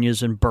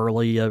Virginias and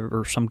burley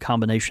or some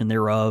combination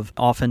thereof.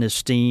 Often is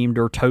steamed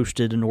or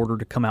toasted in order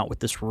to come out with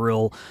this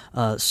real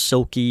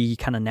silky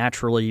kind of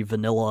natural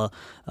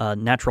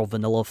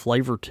vanilla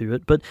flavor to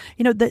it. But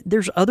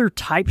there's other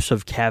types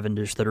of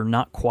Cavendish that are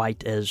not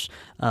quite as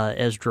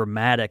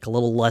dramatic, a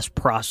little less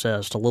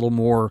processed, a little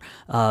more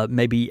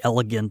maybe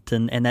elegant,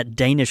 and that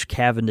Danish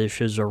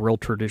Cavendish is a real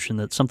tradition.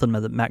 That's something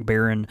that Mac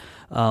Baren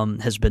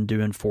has been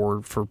doing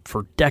for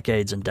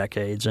decades and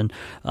decades. And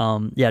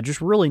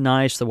just really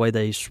nice the way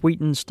they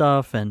sweeten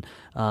stuff and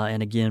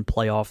again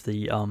play off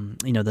the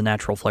the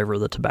natural flavor of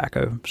the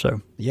tobacco.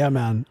 So yeah,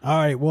 man. All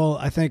right. Well,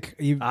 I think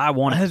I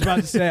was about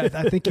to say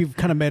I think you've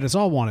kind of made us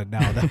all want it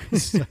now.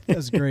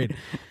 That's great.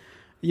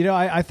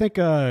 I think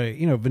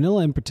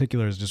vanilla in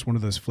particular is just one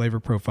of those flavor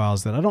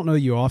profiles that I don't know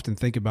you often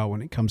think about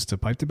when it comes to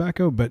pipe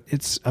tobacco, but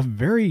it's a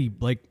very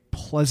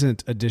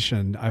pleasant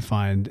addition, I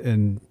find,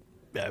 in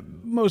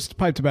most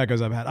pipe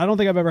tobaccos I've had. I don't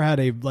think I've ever had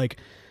a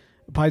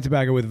pipe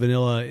tobacco with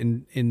vanilla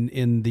in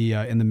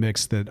the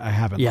mix that I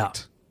haven't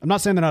liked. I'm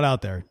not saying they're not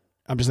out there.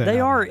 I'm just saying they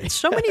are.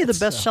 So many of the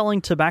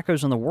best-selling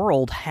tobaccos in the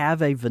world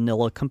have a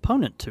vanilla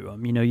component to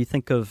them. You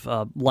think of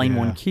Lane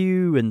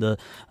 1Q and the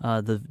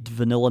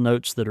vanilla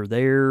notes that are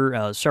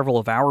there. Several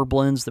of our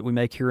blends that we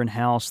make here in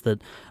house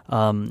that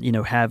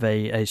have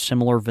a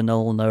similar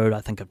vanilla note.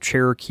 I think of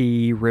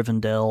Cherokee,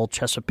 Rivendell,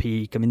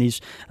 Chesapeake. I mean,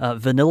 these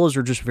vanillas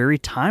are just very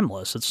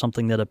timeless. It's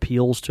something that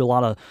appeals to a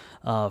lot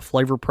of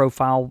flavor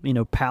profile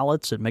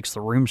palates. It makes the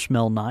room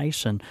smell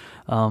nice, and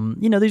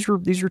these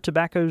are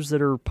tobaccos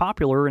that are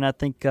popular. And I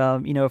think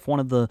if one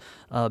of the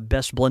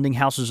best blending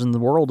houses in the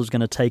world is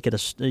going to take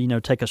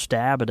a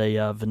stab at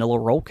a vanilla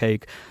roll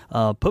cake,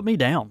 put me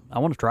down. I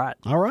want to try it.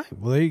 All right.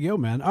 Well, there you go,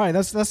 man. All right,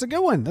 that's a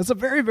good one. That's a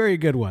very, very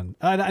good one.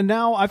 And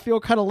now I feel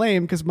kind of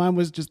lame because mine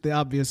was just the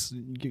obvious.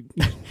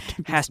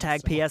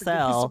 Hashtag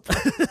PSL.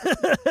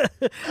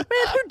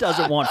 Man, who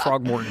doesn't want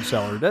Frogmorton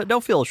Cellar?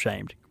 Don't feel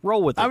ashamed.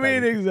 Roll with it. I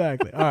mean,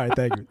 exactly. All right.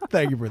 Thank you.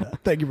 Thank you for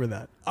that. Thank you for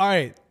that. All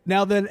right.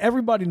 Now then,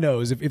 everybody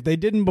knows. If they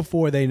didn't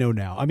before, they know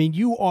now. I mean,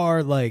 you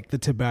are like the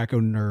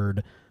tobacco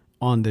nerd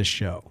on this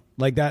show.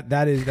 Like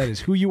that is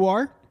who you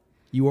are.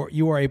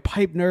 You are a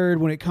pipe nerd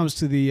when it comes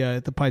to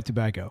the pipe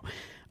tobacco.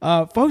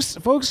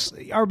 Folks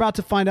are about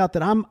to find out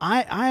that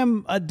I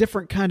am a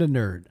different kind of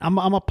nerd. I'm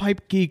a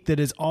pipe geek that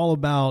is all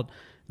about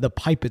the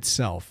pipe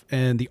itself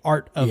and the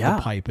art of the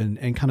pipe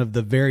and kind of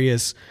the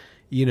various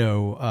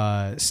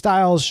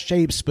styles,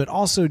 shapes, but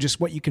also just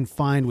what you can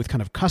find with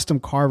kind of custom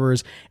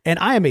carvers. And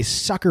I am a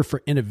sucker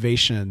for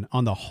innovation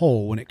on the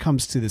whole when it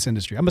comes to this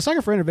industry. I'm a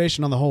sucker for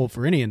innovation on the whole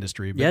for any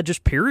industry. But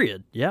just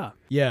period. Yeah.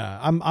 Yeah.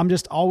 I'm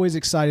just always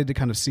excited to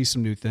kind of see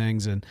some new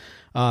things. And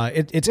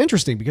it's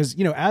interesting because,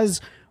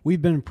 as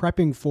we've been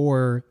prepping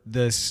for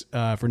this,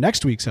 for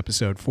next week's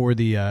episode, for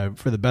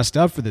the best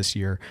of for this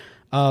year,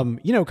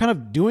 kind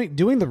of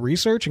doing the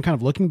research and kind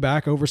of looking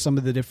back over some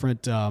of the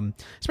different,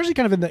 especially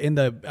kind of in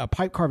the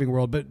pipe carving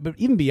world, but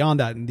even beyond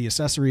that, in the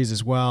accessories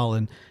as well,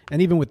 and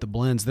even with the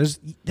blends,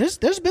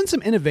 there's been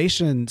some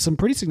innovation, some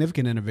pretty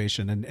significant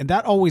innovation, and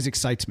that always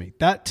excites me.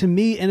 That, to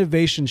me,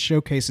 innovation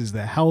showcases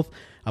the health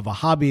of a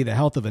hobby, the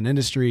health of an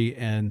industry,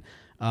 and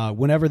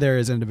whenever there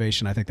is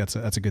innovation, I think that's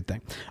a good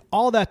thing.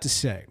 All that to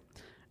say,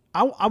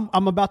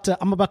 I'm about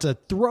to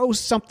throw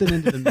something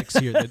into the mix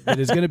here that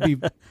is going to be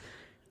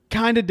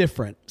kind of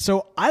different.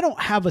 So I don't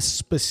have a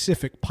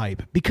specific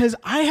pipe because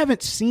I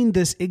haven't seen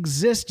this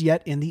exist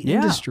yet in the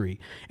industry.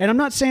 And I'm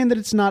not saying that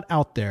it's not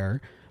out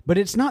there, but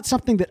it's not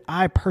something that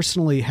I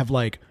personally have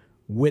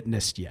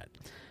witnessed yet.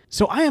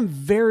 So I am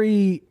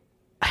very,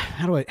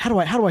 how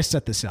do I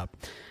set this up?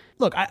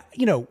 Look,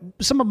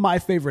 some of my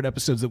favorite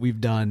episodes that we've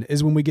done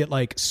is when we get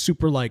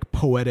super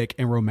poetic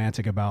and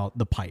romantic about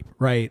the pipe,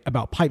 right?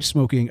 About pipe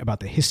smoking, about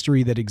the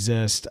history that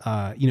exists,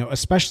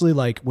 especially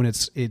when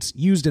it's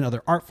used in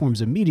other art forms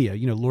of media.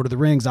 Lord of the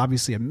Rings,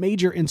 obviously a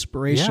major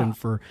inspiration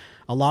for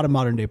a lot of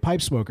modern day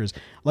pipe smokers.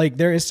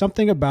 There is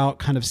something about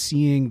kind of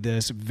seeing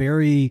this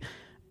very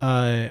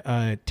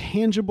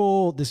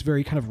tangible, this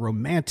very kind of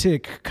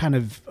romantic kind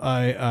of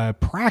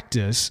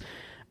practice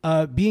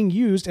being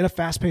used in a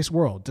fast-paced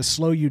world to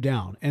slow you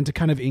down and to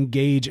kind of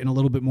engage in a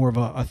little bit more of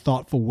a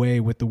thoughtful way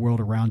with the world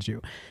around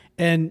you.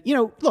 And,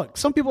 look,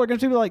 some people are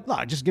going to be like,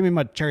 just give me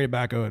my cherry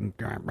tobacco and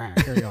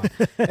carry on.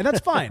 And that's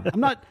fine.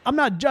 I'm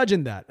not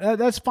judging that.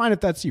 That's fine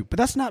if that's you. But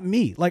that's not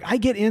me. I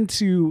get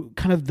into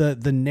kind of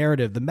the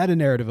narrative, the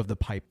meta-narrative of the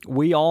pipe.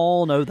 We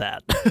all know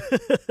that.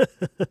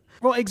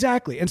 Well,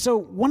 exactly. And so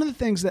one of the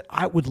things that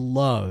I would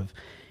love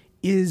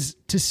is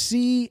to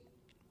see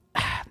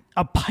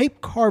a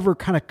pipe carver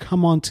kind of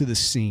come onto the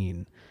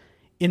scene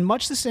in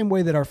much the same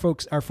way that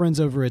our friends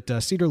over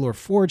at Cedar Lore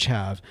Forge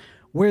have,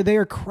 where they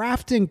are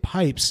crafting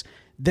pipes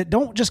that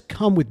don't just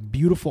come with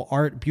beautiful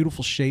art,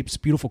 beautiful shapes,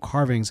 beautiful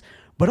carvings,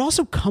 but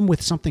also come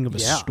with something of a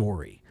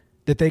story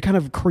that they kind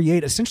of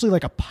create, essentially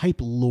like a pipe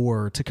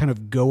lore to kind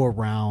of go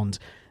around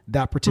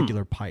that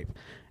particular pipe.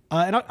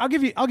 And I'll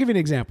give you an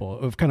example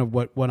of kind of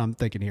what I'm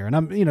thinking here. And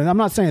I'm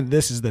not saying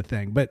this is the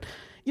thing, but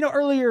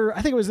earlier,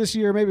 I think it was this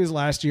year, maybe it was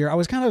last year, I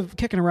was kind of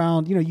kicking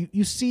around,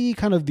 you see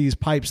kind of these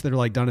pipes that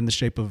are done in the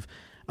shape of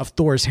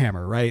Thor's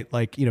hammer, right?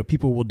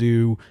 People will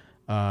do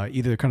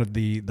either kind of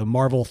the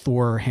Marvel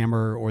Thor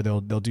hammer, or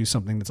they'll do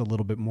something that's a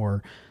little bit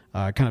more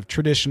kind of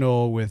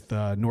traditional with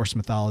Norse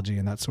mythology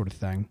and that sort of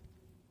thing.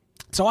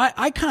 So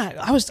I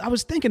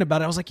was thinking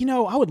about it. I was like,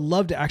 I would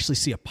love to actually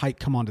see a pipe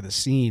come onto the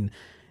scene,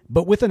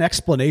 but with an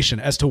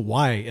explanation as to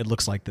why it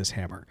looks like this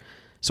hammer.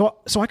 So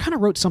I kind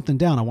of wrote something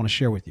down I want to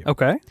share with you.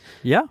 Okay.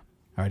 Yeah. All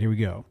right, here we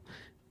go.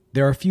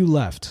 There are few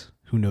left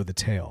who know the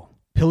tale.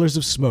 Pillars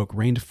of smoke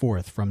rained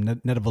forth from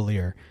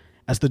Nidavellir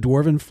as the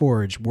dwarven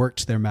forge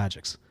worked their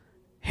magics.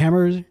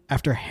 Hammer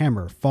after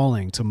hammer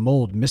falling to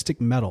mold mystic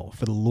metal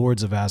for the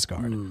lords of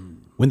Asgard.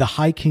 When the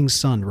High King's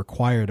son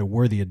required a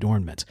worthy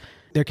adornment,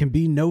 there can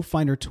be no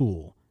finer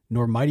tool,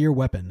 nor mightier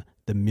weapon,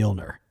 the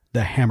Mjolnir,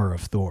 the hammer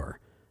of Thor.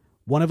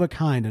 One of a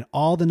kind in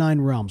all the 9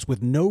 realms,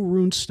 with no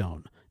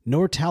runestone,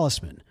 nor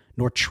talisman,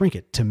 nor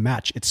trinket to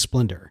match its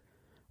splendor.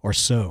 Or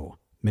so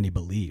many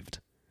believed.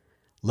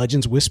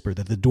 Legends whisper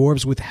that the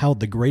dwarves withheld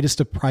the greatest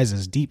of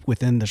prizes deep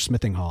within their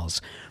smithing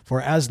halls,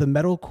 for as the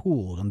metal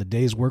cooled and the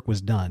day's work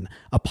was done,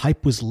 a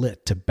pipe was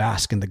lit to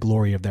bask in the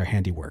glory of their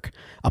handiwork.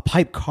 A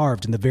pipe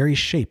carved in the very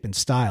shape and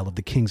style of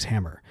the king's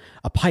hammer.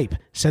 A pipe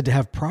said to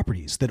have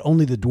properties that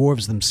only the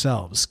dwarves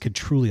themselves could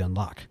truly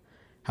unlock.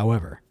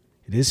 However,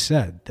 it is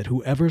said that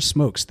whoever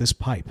smokes this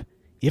pipe,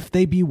 if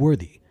they be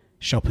worthy,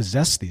 shall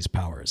possess these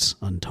powers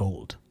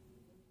untold.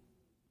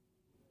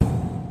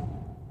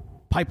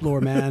 Pipe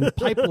lore, man.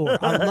 Pipe lore.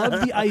 I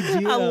love the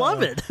idea. I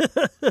love it.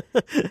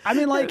 I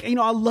mean,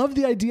 I love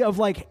the idea of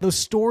those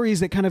stories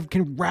that kind of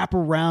can wrap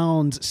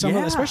around some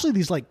of, especially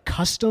these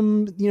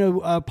custom,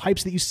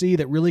 pipes that you see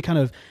that really kind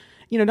of,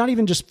 not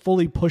even just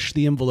fully push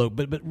the envelope,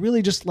 but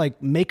really just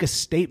make a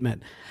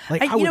statement.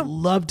 I would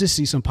love to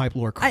see some pipe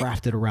lore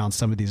crafted around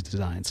some of these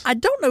designs. I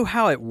don't know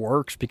how it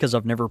works because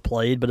I've never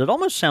played, but it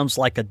almost sounds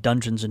like a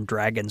Dungeons and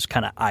Dragons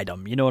kind of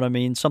item. You know what I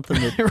mean?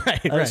 Something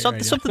that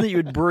something that you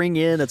would bring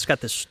in. It's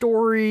got this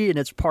story and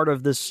it's part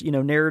of this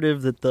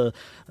narrative that the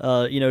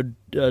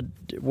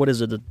what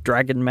is it, a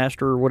Dragon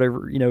Master or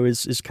whatever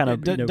is kind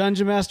of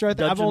Dungeon Master.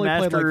 I've only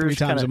played 3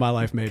 times in my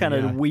life, maybe. Kind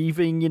of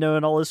weaving,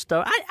 and all this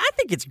stuff. I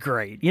think it's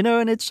great,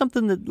 and it's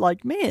something that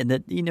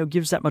that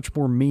gives that much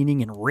more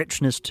meaning and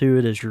richness to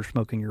it as you're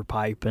smoking your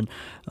pipe. And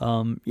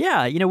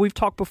we've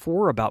talked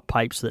before about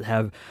pipes that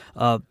have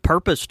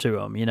purpose to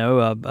them.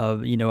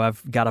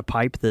 I've got a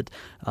pipe that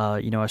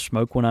I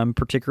smoke when I'm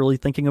particularly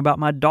thinking about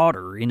my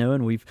daughter.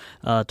 And we've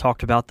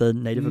talked about the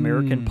Native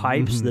American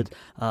pipes that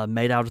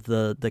made out of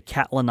the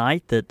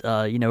catlinite that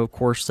of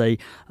course they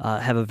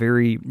have a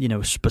very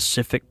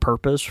specific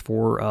purpose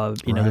for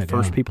the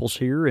first peoples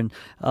here. And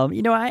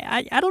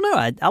I don't know,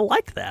 I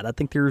like that. I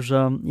think there's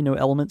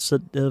elements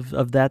of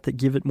that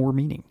give it more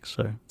meaning.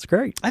 So it's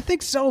great. I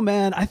think so,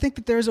 man. I think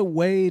that there's a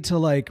way to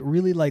like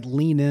really like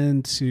lean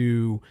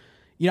into,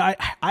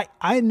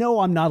 I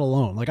know I'm not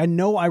alone. Like I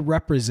know I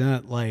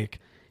represent like,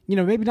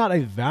 maybe not a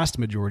vast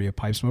majority of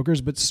pipe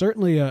smokers, but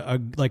certainly a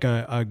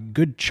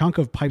good chunk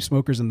of pipe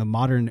smokers in the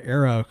modern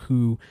era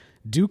who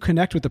do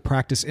connect with the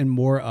practice in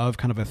more of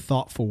kind of a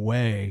thoughtful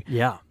way.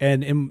 Yeah.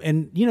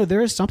 And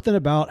there is something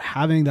about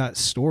having that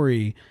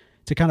story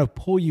to kind of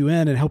pull you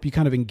in and help you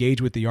kind of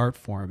engage with the art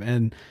form.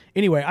 And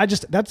anyway,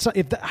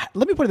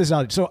 let me put this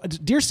out. So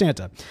Dear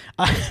Santa,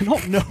 I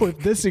don't know if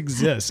this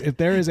exists, if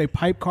there is a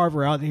pipe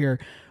carver out here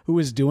who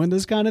is doing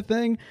this kind of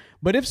thing,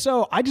 but if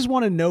so, I just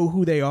want to know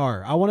who they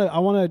are. I want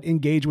to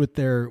engage with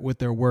their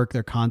work,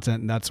 their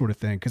content, and that sort of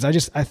thing. Cause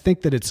I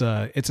think that it's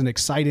an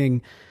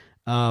exciting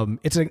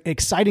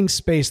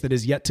space that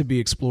is yet to be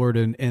explored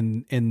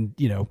in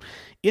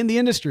the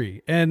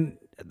industry. And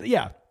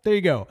yeah, there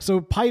you go.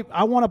 So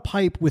I want a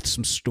pipe with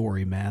some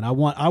story, man. I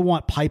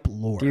want pipe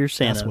lore. Dear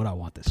Santa, that's what I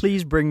want.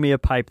 Please bring me a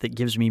pipe that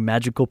gives me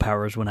magical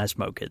powers when I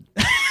smoke it.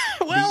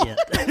 Well,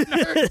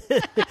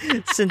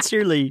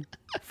 sincerely,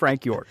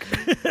 Frank York.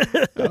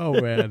 Oh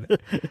man,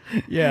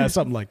 yeah,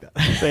 something like that.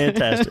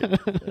 Fantastic.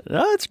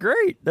 No, that's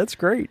great. That's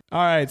great.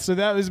 All right, so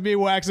that was me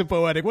waxing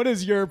poetic. What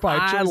is your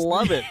pipe? I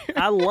love it.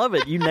 I love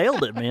it. You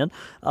nailed it, man.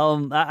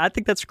 I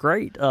think that's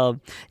great. A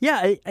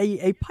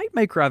pipe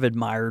maker I've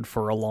admired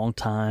for a long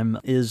time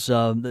is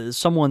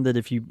someone that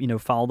if you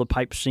follow the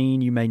pipe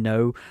scene, you may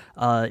know.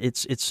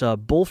 It's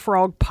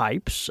Bullfrog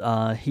Pipes.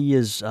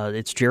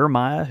 It's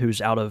Jeremiah, who's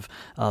out of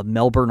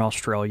Melbourne,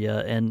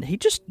 Australia, and he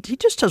just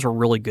does a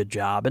really good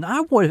job. And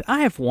I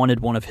have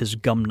wanted one of his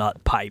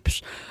gumnut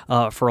pipes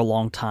for a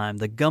long time.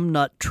 The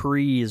gumnut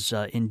tree is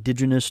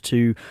indigenous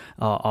to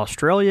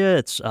Australia.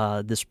 It's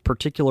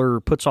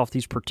puts off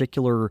these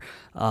particular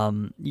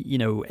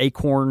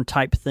acorn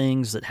type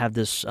things that have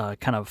this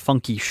kind of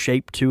funky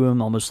shape to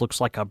them. Almost looks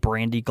like a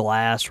brandy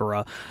glass or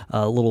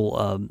a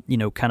little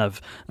kind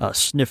of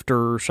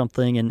snifter or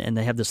something. And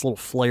they have this little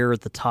flare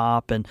at the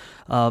top. And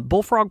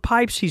Bullfrog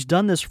Pipes, he's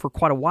done this for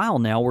quite a while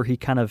now, where he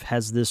kind of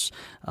has this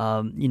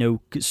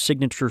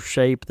signature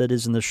shape that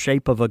is in the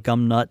shape of a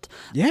gum nut.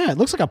 Yeah, it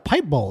looks like a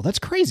pipe bowl. That's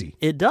crazy.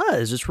 It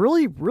does. It's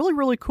really, really,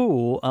 really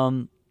cool.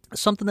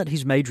 Something that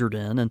he's majored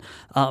in, and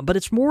but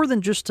it's more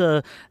than just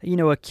a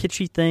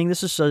kitschy thing.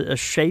 This is a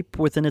shape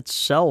within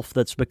itself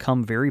that's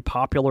become very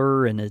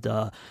popular, and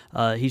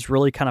he's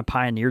really kind of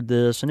pioneered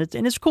this, and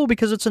it's cool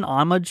because it's an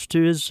homage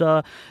to his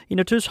to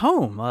his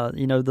home,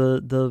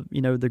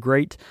 the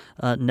great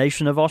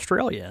nation of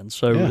Australia, and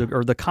so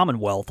or the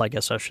Commonwealth, I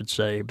guess I should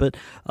say. But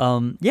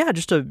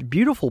just a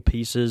beautiful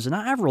pieces, and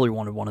I've really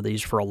wanted one of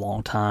these for a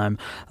long time.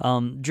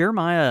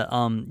 Jeremiah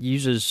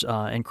uses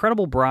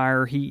incredible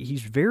briar.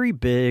 He's very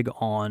big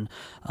on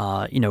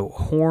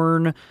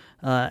horn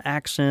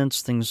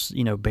accents, things,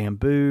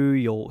 bamboo.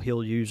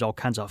 He'll use all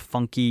kinds of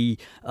funky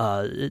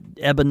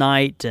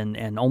ebonite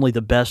and only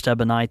the best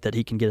ebonite that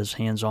he can get his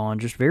hands on.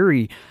 Just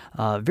very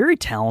very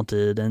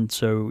talented. And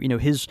so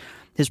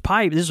his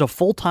pipe, this is a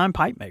full-time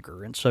pipe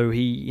maker, and so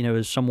he,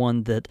 is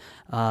someone that,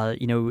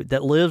 that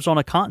lives on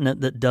a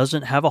continent that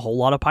doesn't have a whole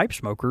lot of pipe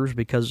smokers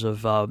because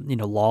of,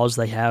 laws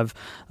they have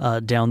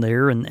down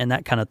there and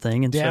that kind of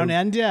thing. And down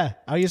under,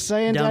 are you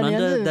saying down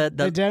under?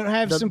 They don't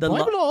have some pipe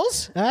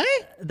laws, eh?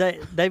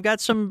 They've got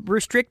some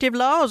restrictive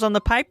laws on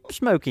the pipe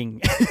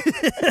smoking.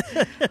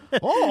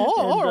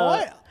 All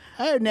right.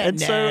 Oh, no.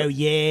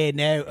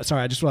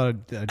 Sorry, I just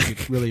want to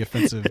get really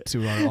offensive to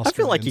our Australians. I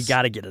feel like you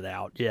got to get it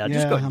out. Yeah,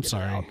 just go ahead. I'm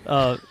sorry.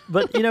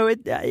 But,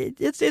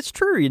 it's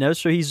true,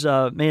 So he's,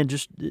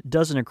 just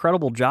does an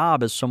incredible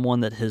job as someone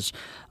that has,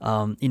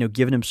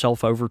 given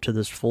himself over to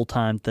this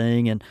full-time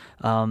thing and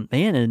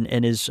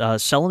is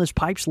selling his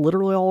pipes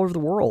literally all over the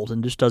world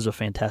and just does a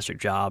fantastic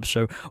job.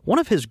 So one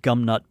of his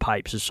gumnut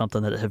pipes is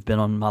something that have been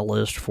on my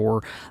list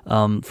for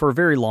a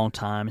very long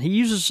time. He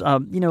uses,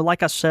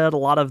 like I said, a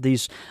lot of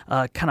these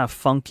kind of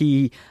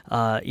funky,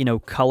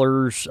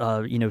 colors,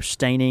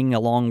 staining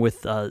along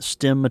with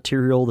stem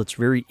material that's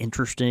very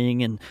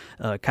interesting and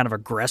kind of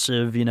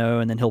aggressive,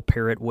 and then he'll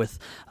pair it with,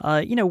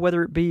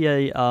 whether it be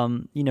a,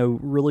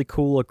 really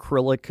cool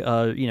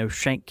acrylic,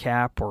 shank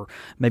cap or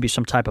maybe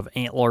some type of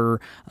antler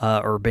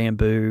or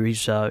bamboo.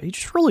 He's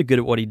just really good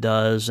at what he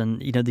does.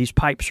 And, these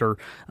pipes are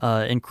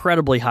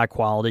incredibly high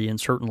quality and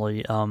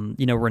certainly,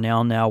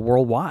 renowned now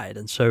worldwide.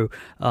 And so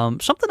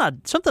something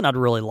I'd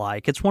really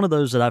like. It's one of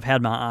those that I've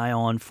had my eye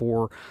on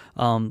for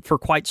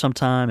quite some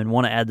time and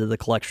want to add to the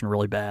collection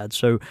really bad.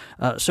 So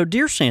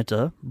Dear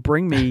Santa,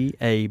 bring me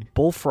a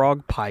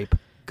Bullfrog pipe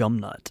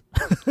gumnut.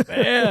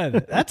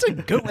 Man, that's a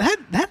good.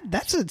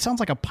 It sounds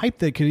like a pipe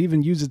that could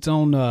even use its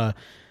own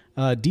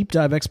deep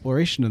dive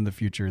exploration in the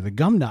future. The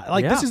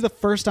gumnut, this is the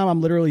first time I'm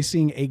literally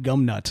seeing a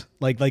gumnut,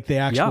 like the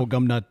actual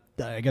gumnut.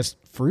 I guess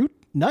fruit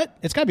nut.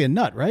 It's got to be a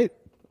nut, right?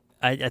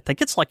 I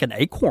think it's like an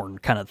acorn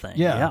kind of thing.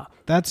 Yeah.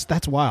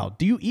 That's wild.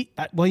 Do you eat?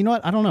 Well, you know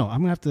what? I don't know. I'm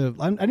gonna have to.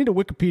 I need to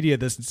Wikipedia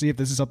this and see if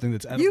this is something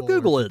that's edible. You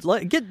Google it.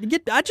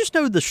 I just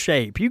know the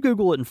shape. You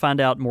Google it and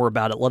find out more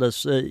about it. Let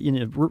us,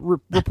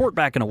 report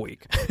back in a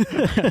week.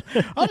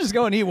 I'll just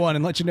go and eat one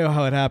and let you know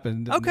how it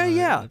happened. Okay.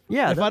 And,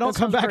 yeah. If I don't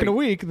come back in a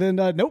week, then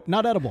nope,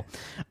 not edible.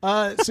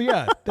 So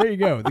yeah, there you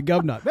go. The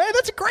gov nut. Man,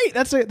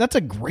 that's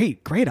a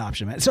great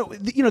option, man. So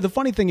the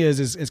funny thing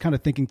is kind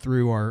of thinking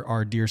through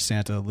our Dear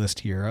Santa list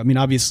here. I mean,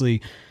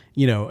 obviously,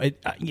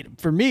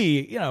 for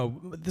me,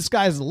 the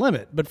sky's the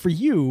limit, but for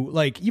you,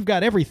 like, you've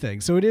got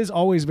everything. So it is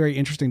always very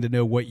interesting to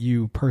know what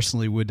you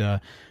personally would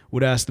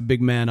ask the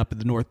big man up at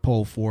the North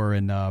Pole for.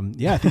 And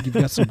I think you've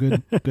got some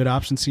good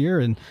options here.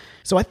 And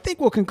so I think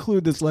we'll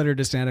conclude this letter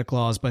to Santa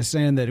Claus by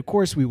saying that, of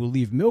course, we will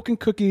leave milk and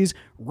cookies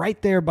right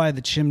there by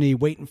the chimney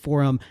waiting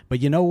for him.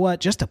 But you know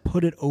what? Just to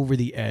put it over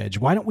the edge,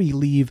 why don't we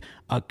leave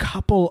a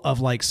couple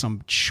of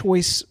some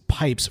choice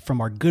pipes from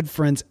our good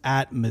friends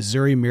at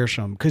Missouri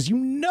Meerschaum? Because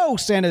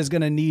Santa is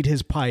going to need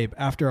his pipe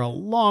after a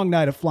long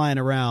night of flying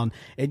around.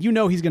 And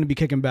he's going to be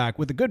kicking back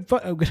with a good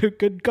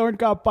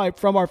corncob pipe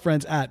from our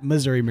friends at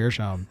Missouri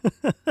Meerschaum.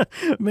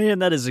 Man,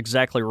 that is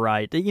exactly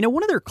right.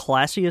 One of their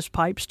classiest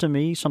pipes to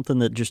me, something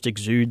that just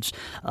exudes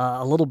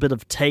a little bit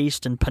of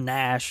taste and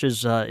panache,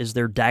 is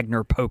their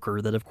Dagner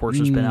Poker that, of course,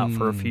 has been out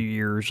for a few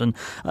years. And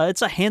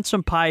it's a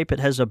handsome pipe. It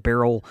has a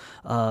barrel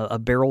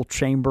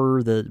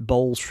chamber, the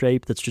bowl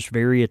shape that's just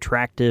very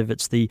attractive.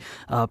 It's the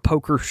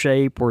poker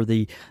shape where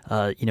the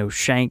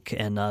shank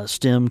and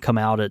stem come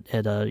out at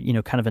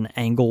kind of an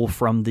angle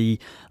from the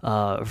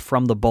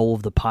bowl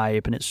of the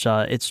pipe, and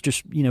it's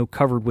just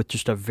covered with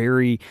just a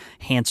very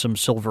handsome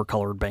silver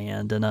colored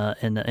band and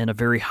a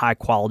very high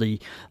quality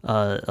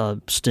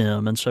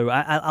stem. And so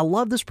I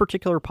love this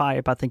particular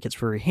pipe. I think it's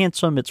very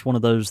handsome. It's one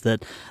of those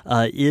that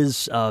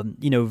is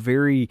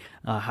very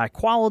high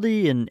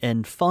quality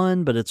and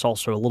fun, but it's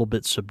also a little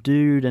bit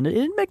subdued, and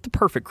it'd make the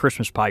perfect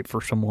Christmas pipe for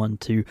someone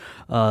to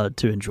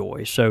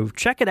enjoy. So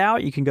check it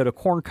out. You can go to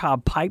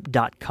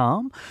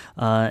corncobpipe.com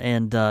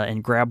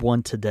and grab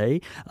one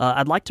today.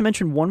 I'd like to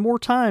mention one more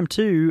time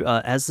too,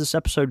 as this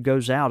episode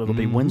goes out, it'll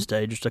be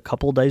Wednesday, just a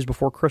couple of days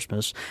before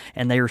Christmas,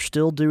 and they are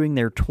still doing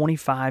their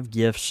 25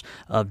 gifts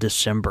of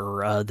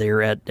December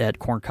there at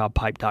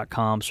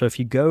corncobpipe.com. So if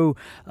you go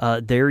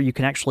there, you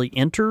can actually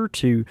enter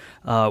to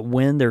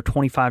win their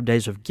 25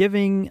 days of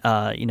giving.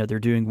 They're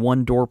doing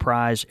one door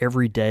prize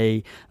every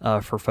day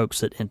for folks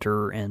that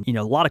enter, and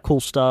a lot of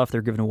cool stuff.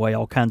 They're giving away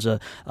all kinds of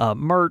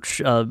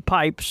merch,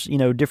 pipes,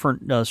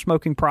 different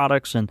smoking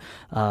products, and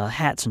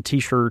hats and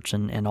T-shirts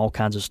and all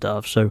kinds of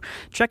stuff. So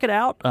check it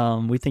out.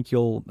 We think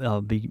you'll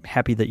be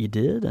happy that you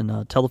did,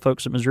 and tell the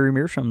folks at Missouri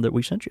Meerschaum that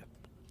we sent you.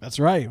 That's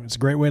right. It's a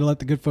great way to let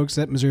the good folks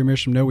at Missouri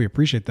Meerschaum know we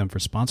appreciate them for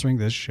sponsoring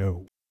this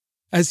show.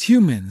 As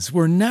humans,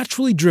 we're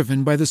naturally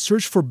driven by the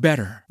search for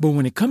better. But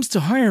when it comes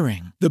to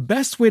hiring, the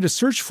best way to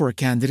search for a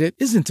candidate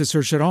isn't to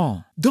search at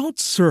all. Don't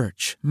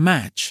search,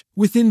 match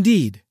with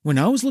Indeed. When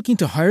I was looking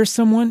to hire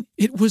someone,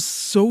 it was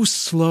so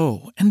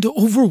slow and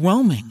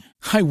overwhelming.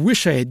 I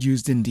wish I had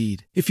used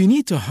Indeed. If you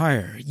need to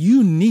hire,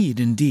 you need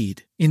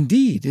Indeed.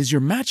 Indeed is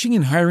your matching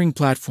and hiring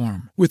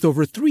platform with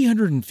over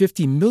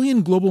 350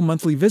 million global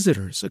monthly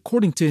visitors,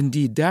 according to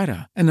Indeed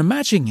data, and a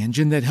matching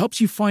engine that helps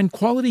you find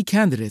quality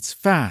candidates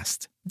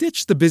fast.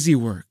 Ditch the busy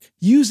work.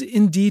 Use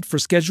Indeed for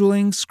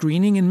scheduling,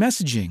 screening, and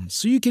messaging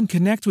so you can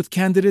connect with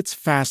candidates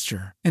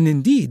faster. And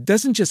Indeed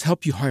doesn't just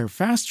help you hire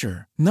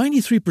faster.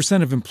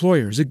 93% of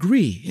employers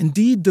agree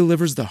Indeed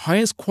delivers the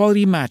highest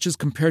quality matches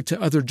compared to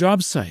other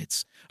job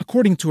sites,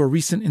 according to a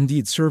recent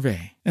Indeed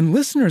survey. And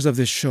listeners of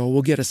this show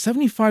will get a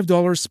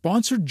 $75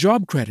 sponsored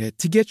job credit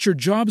to get your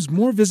jobs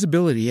more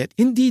visibility at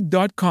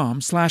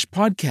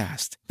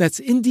Indeed.com/podcast. That's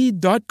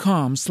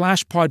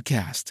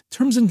Indeed.com/podcast.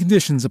 Terms and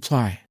conditions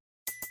apply.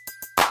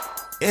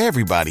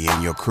 Everybody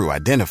in your crew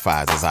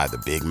identifies as either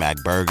Big Mac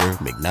Burger,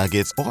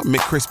 McNuggets, or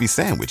McCrispy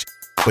Sandwich.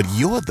 But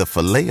you're the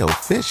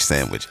Filet-O-Fish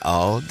Sandwich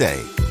all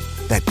day.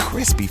 That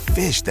crispy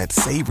fish, that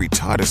savory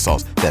tartar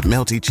sauce, that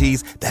melty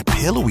cheese, that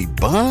pillowy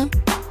bun.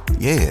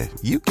 Yeah,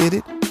 you get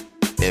it.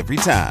 Every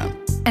time.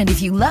 And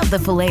if you love the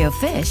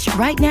Filet-O-Fish,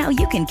 right now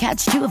you can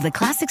catch two of the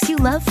classics you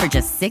love for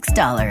just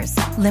 $6.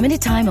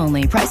 Limited time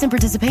only. Price and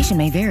participation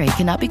may vary.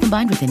 Cannot be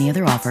combined with any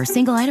other offer.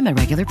 Single item at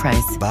regular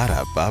price.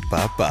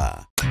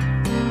 Ba-da-ba-ba-ba.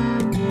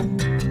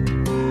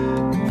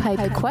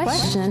 Pipe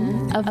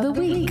question of the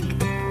week.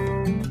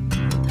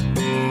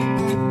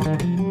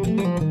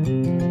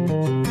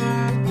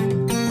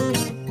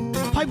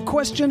 Pipe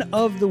question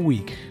of the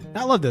week.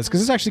 I love this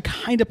because this actually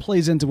kind of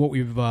plays into what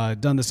we've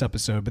done this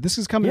episode, but this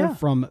is coming in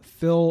from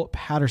Phil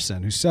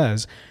Patterson, who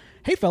says,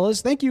 "Hey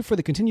fellas, thank you for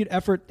the continued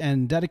effort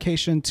and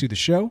dedication to the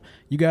show.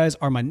 You guys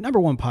are my number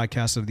one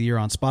podcast of the year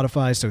on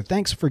Spotify, so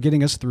thanks for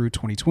getting us through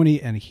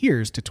 2020, and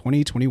here's to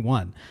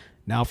 2021.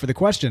 Now for the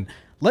question.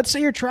 Let's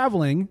say you're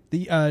traversing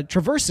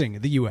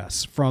the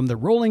U.S. from the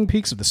rolling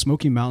peaks of the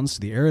Smoky Mountains to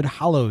the arid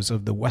hollows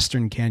of the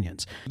Western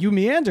Canyons. You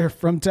meander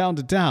from town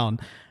to town.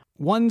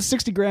 one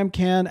 60-gram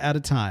can at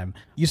a time.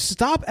 You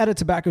stop at a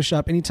tobacco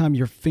shop anytime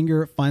your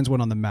finger finds one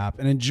on the map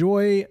and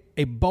enjoy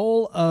a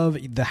bowl of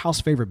the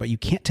house favorite, but you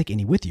can't take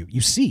any with you.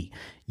 You see,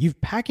 you've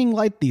packing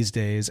light these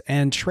days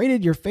and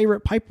traded your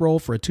favorite pipe roll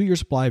for a 2-year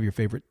supply of your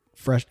favorite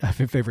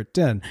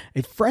tin,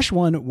 a fresh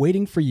one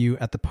waiting for you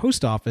at the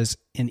post office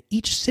in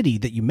each city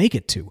that you make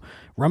it to.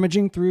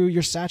 Rummaging through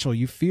your satchel,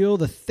 you feel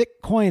the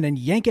thick coin and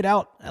yank it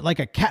out like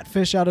a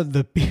catfish out of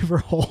the beaver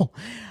hole.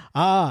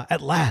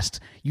 At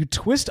last, you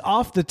twist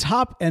off the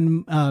top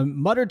and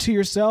mutter to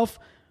yourself,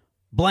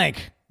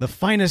 blank, the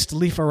finest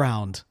leaf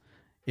around.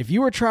 If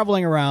you were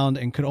traveling around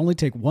and could only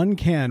take one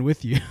can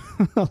with you, see,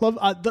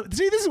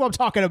 this is what I'm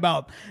talking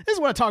about. This is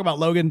what I talk about,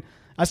 Logan.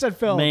 I said,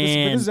 Phil,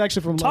 Man, this is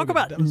actually from talk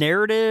Logan. about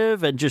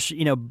narrative and just,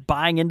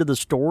 buying into the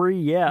story.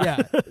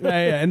 Yeah.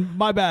 And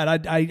my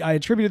bad. I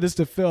attributed this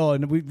to Phil,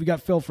 and we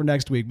got Phil for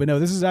next week. But no,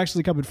 this is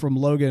actually coming from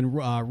Logan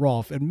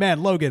Rolfe. And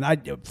man, Logan,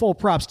 full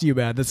props to you,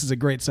 man. This is a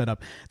great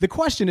setup. The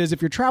question is,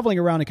 if you're traveling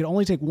around and can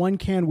only take one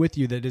can with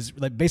you that is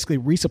like basically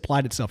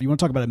resupplied itself, you want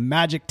to talk about a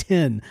magic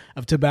tin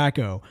of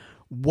tobacco,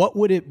 what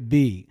would it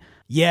be?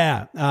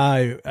 Yeah.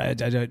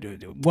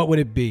 What would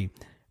it be?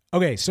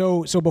 Okay,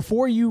 so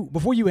before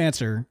you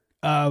answer,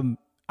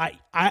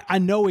 I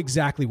know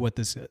exactly what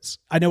this is.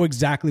 I know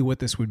exactly what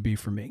this would be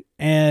for me.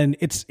 And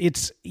it's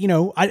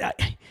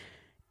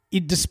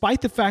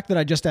despite the fact that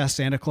I just asked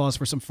Santa Claus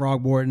for some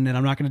Frogmorton, and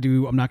I'm not going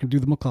to do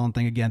the McClellan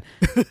thing again,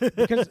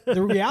 because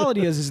the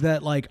reality is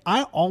that like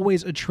I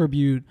always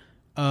attribute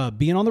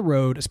being on the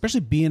road,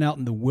 especially being out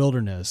in the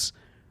wilderness,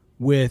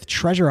 with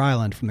Treasure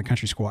Island from the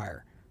Country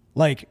Squire.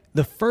 Like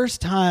the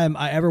first time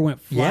I ever went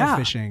fly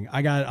fishing,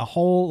 I got a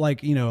whole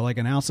like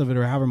an ounce of it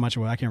or however much.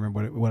 I can't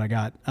remember what I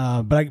got.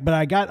 But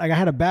I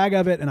had a bag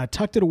of it and I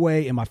tucked it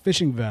away in my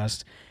fishing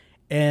vest,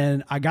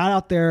 and I got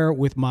out there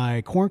with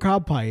my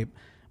corncob pipe,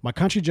 my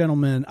Country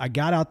Gentleman. I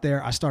got out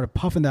there. I started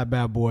puffing that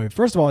bad boy.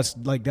 First of all, it's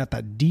like got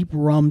that deep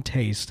rum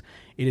taste.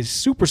 It is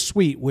super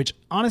sweet, which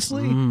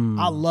honestly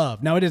I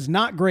love. Now, it is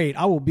not great.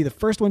 I will be the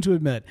first one to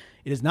admit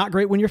it is not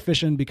great when you're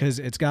fishing because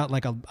it's got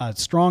like a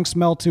strong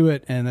smell to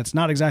it, and that's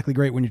not exactly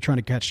great when you're trying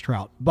to catch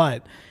trout.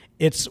 But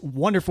it's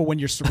wonderful when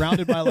you're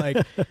surrounded by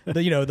like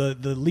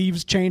the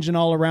leaves changing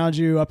all around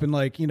you up in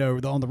like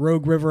on the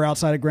Rogue River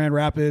outside of Grand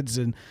Rapids,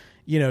 and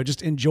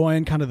just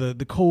enjoying kind of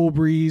the cold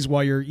breeze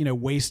while you're,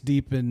 waist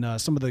deep in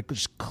some of the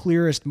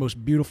clearest,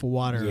 most beautiful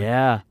water.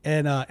 Yeah.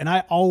 And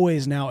I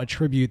always now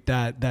attribute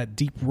that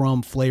deep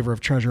rum flavor of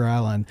Treasure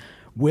Island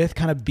with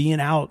kind of being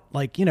out,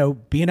 like,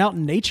 being out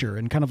in nature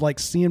and kind of like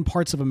seeing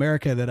parts of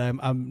America that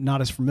I'm not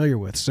as familiar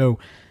with. So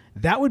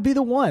that would be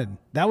the one.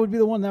 That would be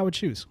the one that I would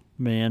choose.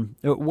 Man,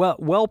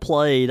 well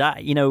played.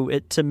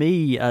 To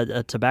me,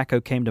 tobacco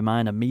came to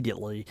mind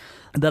immediately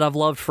that I've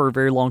loved for a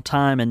very long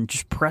time and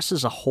just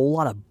presses a whole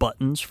lot of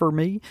buttons for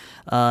me.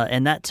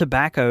 And that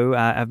tobacco,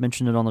 I've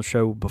mentioned it on the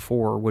show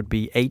before, would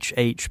be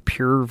HH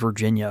Pure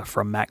Virginia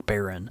from Mac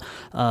Baren.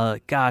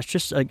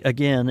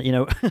 Again,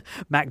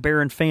 Mac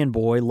Baren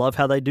fanboy, love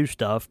how they do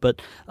stuff,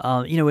 but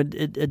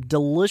a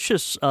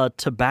delicious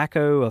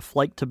tobacco, a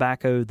flake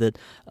tobacco that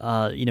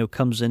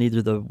comes in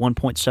either the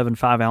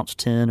 1.75 ounce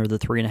tin or the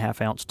 3.5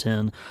 ounce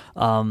tin.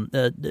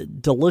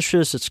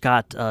 Delicious. It's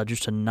got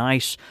just a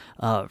nice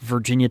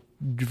Virginia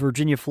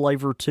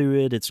flavor to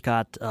it. It's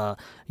got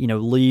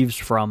leaves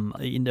from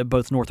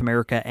both North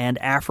America and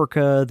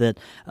Africa that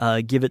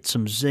give it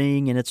some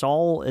zing, and it's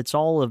all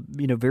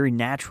very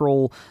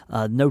natural.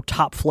 No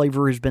top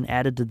flavor has been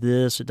added to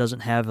this. It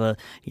doesn't have a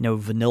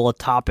vanilla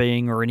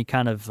topping or any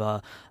kind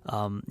of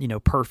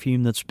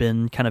perfume that's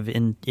been kind of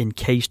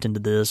encased into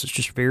this. It's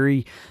just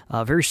very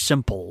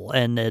simple,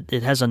 and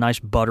it has a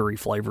nice buttery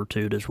flavor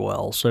to it as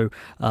well. So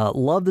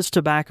love this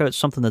tobacco. It's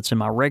something that's in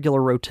my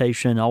regular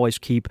rotation. I always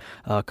keep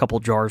a couple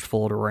jars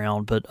floated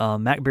around, but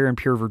Mac Baren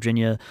Pure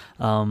Virginia,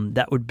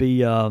 that would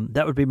be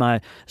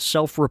my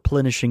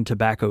self-replenishing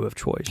tobacco of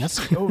choice. That's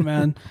cool,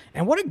 man.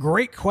 And what a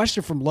great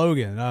question from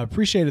Logan. I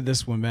appreciated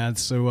this one, man.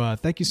 So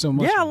thank you so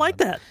much. Yeah, I like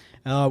that.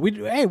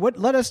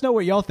 Let us know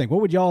what y'all think.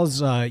 What would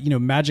y'all's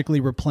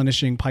magically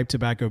replenishing pipe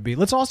tobacco be?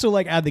 Let's also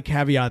add the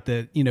caveat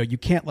that you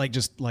can't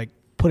just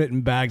put it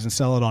in bags and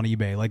sell it on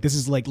eBay. Like, this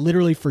is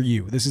literally for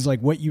you. This is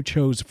what you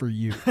chose for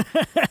you.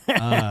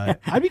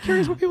 I'd be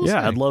curious what people say.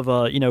 Yeah, I'd love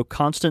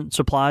constant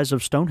supplies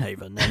of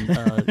Stonehaven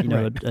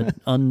and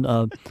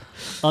an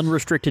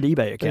unrestricted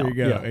eBay account. There you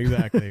go. Yeah.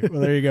 Exactly.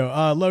 Well, there you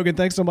go. Logan,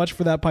 thanks so much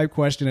for that pipe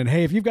question. And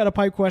hey, if you've got a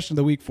pipe question of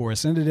the week for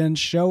us, send it in,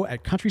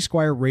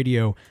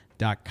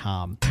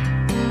 show@countrysquireradio.com.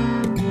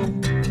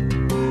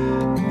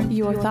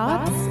 Your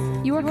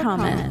thoughts, your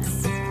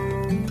comments,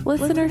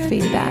 listener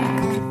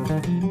feedback.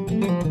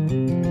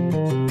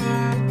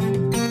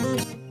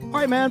 All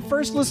right, man.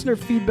 First listener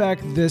feedback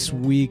this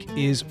week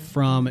is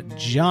from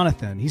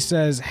Jonathan. He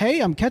says, "Hey,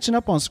 I'm catching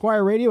up on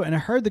Squire Radio, and I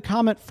heard the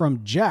comment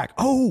from Jack.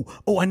 Oh,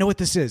 I know what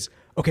this is.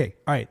 Okay,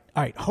 all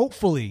right.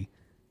 Hopefully,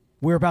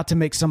 we're about to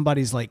make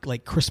somebody's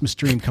like Christmas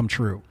dream come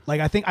true. Like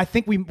I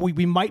think we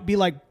might be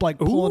like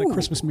pulling a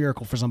Christmas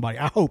miracle for somebody.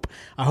 I hope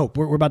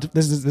we're about to.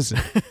 This is.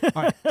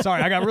 All right,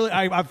 sorry,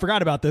 I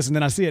forgot about this, and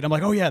then I see it. I'm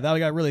like, oh yeah, I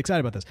got really excited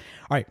about this.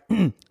 All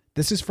right,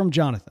 this is from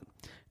Jonathan.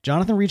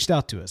 Jonathan reached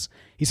out to us.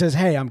 He says,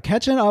 hey, I'm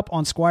catching up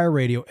on Squire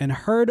Radio and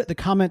heard the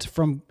comment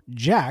from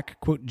Jack,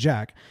 quote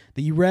Jack,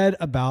 that you read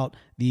about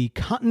the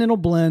Continental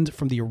blend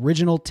from the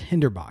original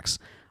Tinderbox.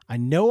 I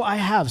know I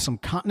have some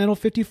Continental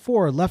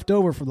 54 left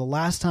over from the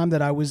last time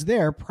that I was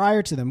there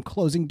prior to them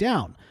closing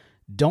down.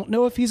 Don't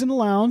know if he's in the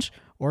lounge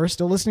or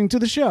still listening to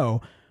the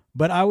show,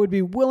 but I would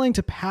be willing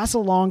to pass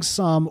along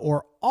some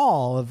or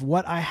all of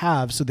what I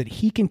have so that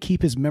he can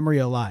keep his memory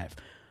alive.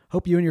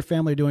 Hope you and your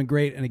family are doing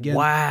great. And again,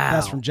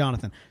 that's from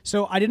Jonathan.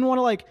 So I didn't want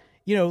to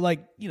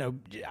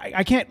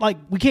I can't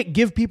we can't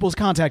give people's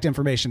contact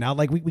information out.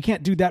 Like we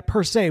can't do that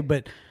per se,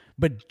 but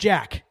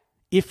Jack,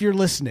 if you're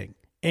listening,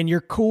 and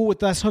you're cool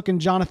with us hooking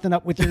Jonathan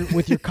up with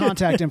your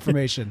contact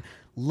information,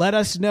 let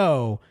us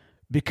know,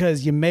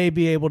 because you may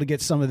be able to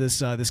get some of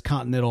this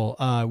Continental,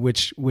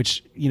 which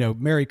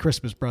Merry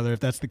Christmas, brother,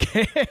 if that's the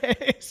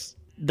case.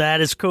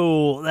 That is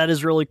cool. That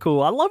is really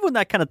cool. I love when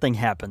that kind of thing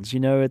happens.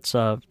 It's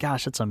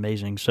it's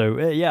amazing. So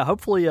yeah,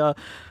 hopefully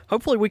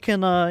we can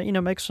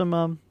make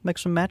some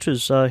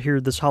matches here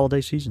this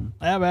holiday season.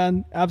 Yeah,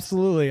 man,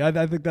 absolutely.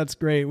 I think that's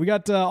great. We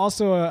got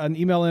also an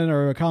email in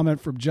or a comment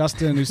from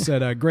Justin who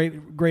said,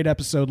 great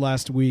episode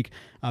last week.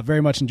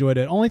 Very much enjoyed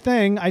it. Only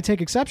thing I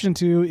take exception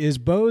to is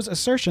Bo's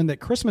assertion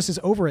that Christmas is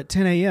over at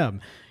 10 a.m.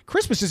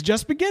 Christmas is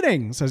just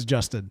beginning, says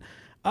Justin.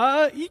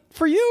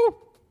 For you,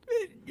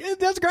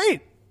 that's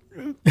great.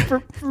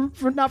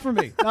 Not for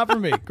me.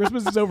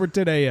 Christmas is over at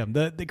 10 a.m.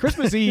 The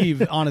Christmas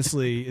Eve,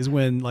 honestly, is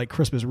when like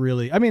Christmas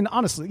really. I mean,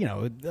 honestly,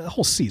 the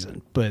whole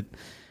season, but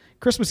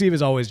Christmas Eve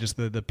is always just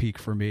the peak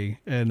for me.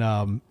 And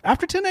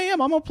after 10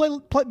 a.m., I'm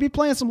gonna be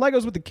playing some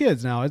Legos with the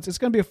kids. Now it's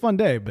gonna be a fun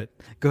day. But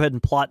go ahead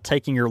and plot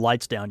taking your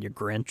lights down, you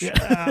Grinch.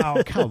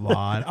 Oh, come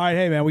on! All right,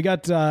 hey man, we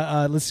got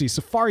let's see.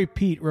 Safari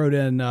Pete wrote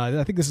in.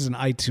 I think this is an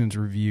iTunes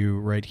review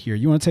right here.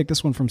 You want to take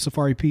this one from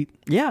Safari Pete?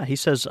 Yeah, he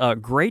says,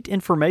 great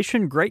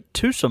information, great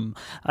twosome.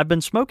 I've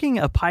been smoking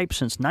a pipe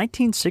since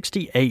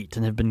 1968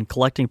 and have been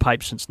collecting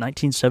pipes since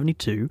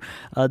 1972.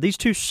 These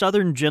two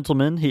Southern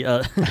gentlemen,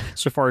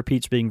 Safari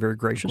Pete's being very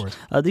gracious.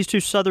 These two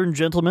Southern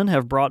gentlemen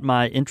have brought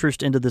my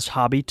interest into this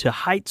hobby to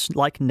heights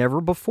like never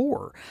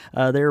before.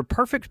 They're a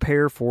perfect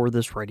pair for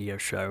this radio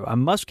show. I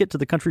must get to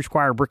the Country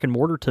Squire brick and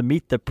mortar to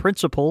meet the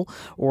principal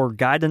or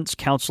guidance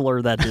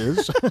counselor, that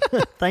is.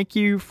 Thank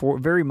you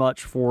very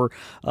much for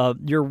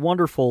your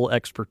wonderful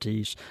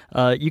expertise.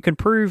 You can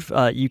prove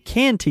you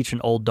can teach an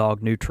old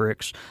dog new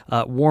tricks.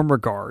 Warm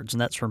regards,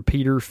 and that's from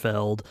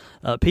Peterfield,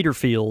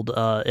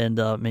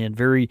 and man,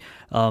 very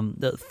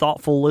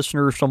thoughtful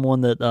listener,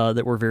 someone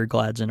that we're very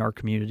glad is in our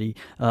community.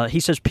 He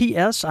says,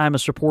 P.S. I'm a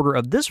supporter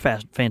of this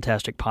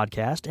fantastic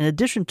podcast. In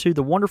addition to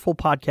the wonderful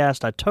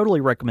podcast I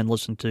totally recommend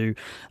listening to,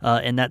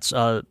 and that's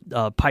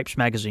Pipes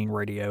Magazine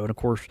Radio. And of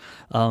course,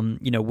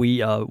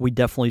 we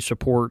definitely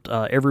support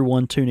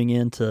everyone tuning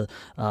in to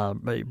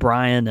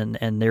Brian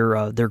and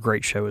their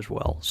great show as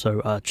well.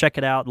 So check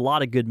it out. A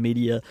lot of good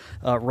media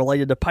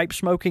related to pipe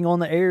smoking on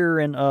the air.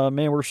 And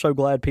man, we're so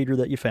glad, Peter,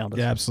 that you found us.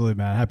 Yeah, absolutely,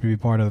 man. Happy to be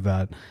part of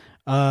that.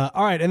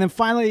 All right, and then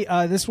finally,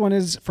 this one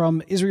is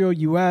from Israel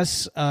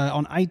US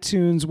on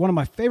iTunes. One of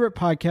my favorite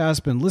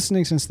podcasts, been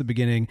listening since the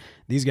beginning.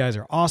 These guys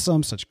are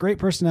awesome, such great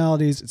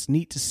personalities. It's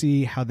neat to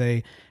see how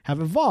they have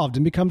evolved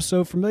and become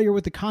so familiar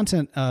with the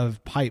content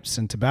of pipes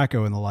and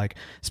tobacco and the like,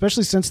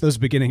 especially since those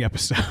beginning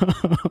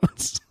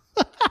episodes.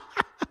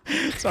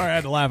 Sorry, I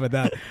had to laugh at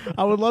that.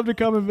 I would love to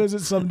come and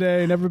visit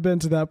someday. Never been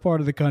to that part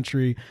of the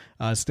country.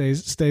 Stay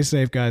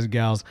safe, guys and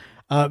gals.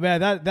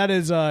 Man, that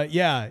is,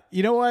 yeah.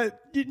 You know what?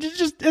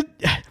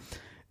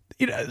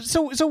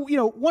 So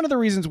one of the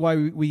reasons why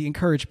we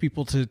encourage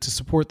people to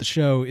support the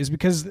show is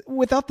because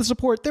without the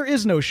support, there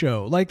is no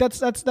show. Like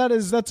that's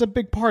a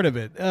big part of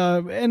it.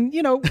 And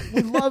we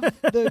love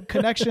the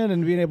connection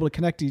and being able to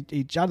connect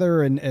each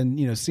other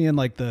and seeing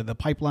like the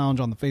Pipe Lounge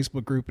on the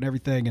Facebook group and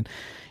everything. And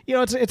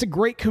it's a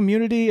great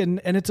community and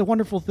it's a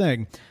wonderful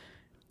thing.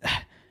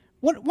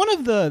 One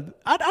of the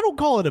I don't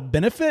call it a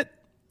benefit.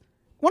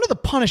 One of the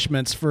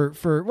punishments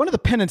for one of the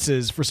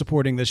penances for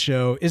supporting this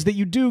show is that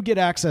you do get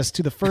access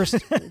to the first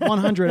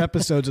 100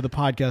 episodes of the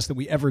podcast that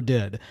we ever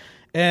did.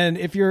 And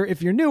if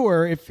you're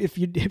newer, if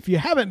you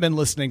haven't been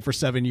listening for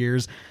 7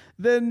 years,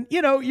 then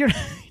you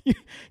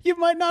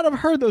might not have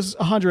heard those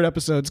 100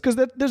 episodes because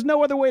there's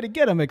no other way to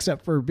get them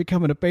except for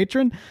becoming a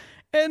patron.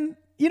 And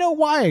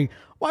why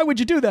would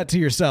you do that to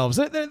yourselves?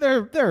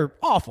 They're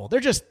awful.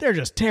 They're just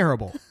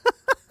terrible.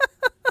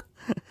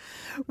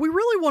 we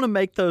really want to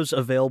make those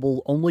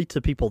available only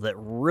to people that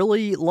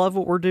really love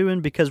what we're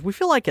doing, because we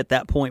feel like at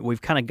that point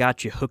we've kind of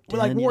got you hooked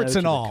like in, warts to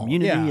and the all.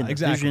 community Yeah, and the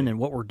exactly. vision and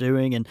what we're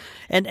doing, and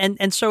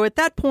so at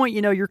that point,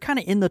 you're kind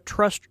of in the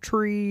trust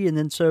tree, and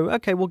then so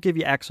okay, we'll give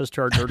you access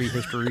to our dirty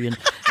history, and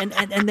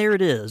there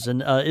it is.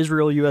 And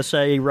Israel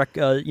USA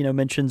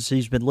mentions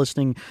he's been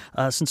listening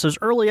since those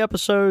early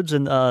episodes,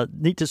 and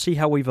neat to see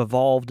how we've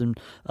evolved and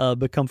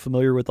become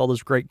familiar with all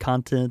this great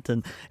content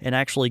and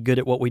actually good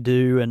at what we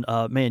do. And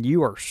man,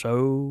 you are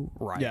so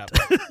right. Yeah,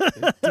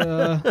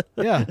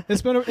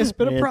 it's been a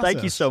process.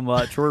 Thank you so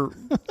much. We're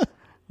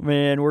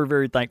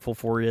very thankful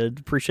for you.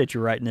 Appreciate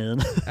you writing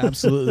in.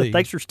 Absolutely.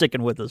 Thanks for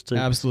sticking with us too.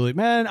 Absolutely,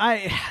 man.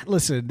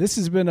 Listen. This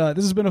has been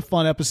a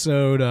fun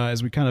episode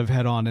as we kind of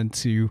head on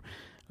into.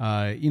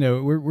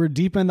 We're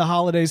deep in the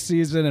holiday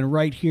season, and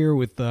right here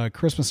with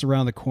Christmas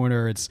around the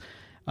corner, it's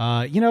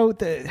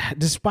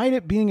despite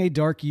it being a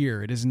dark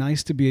year, it is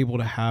nice to be able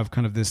to have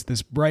kind of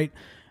this bright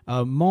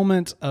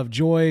moment of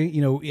joy.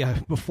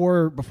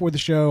 Before the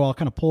show, I'll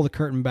kind of pull the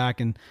curtain back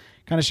and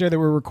kind of share that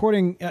we're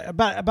recording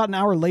about an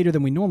hour later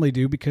than we normally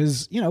do,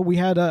 because we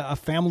had a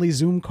family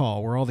Zoom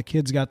call where all the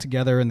kids got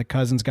together and the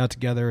cousins got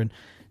together and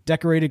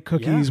decorated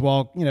cookies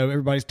while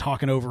everybody's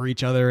talking over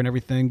each other and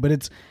everything.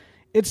 But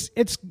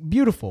it's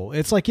beautiful.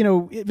 It's like,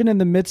 even in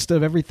the midst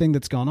of everything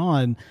that's gone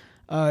on,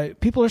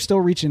 people are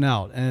still reaching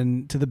out,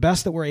 and to the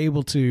best that we're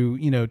able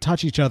to,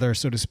 touch each other,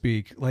 so to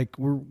speak. Like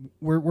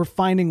we're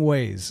finding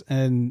ways.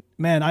 And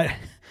man,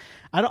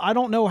 I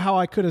don't know how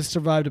I could have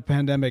survived a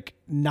pandemic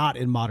not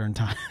in modern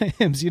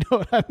times. You know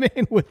what I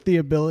mean? With the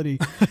ability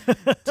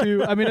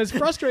to, as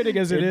frustrating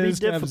as it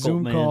is to have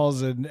Zoom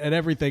calls and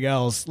everything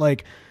else,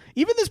 like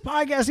even this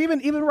podcast,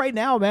 even right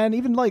now, man,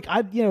 even like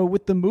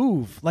with the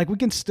move, like we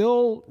can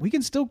still keep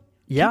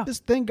this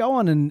thing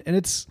going, and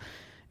it's.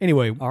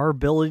 Anyway, our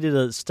ability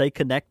to stay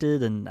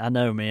connected, and I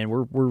know, man,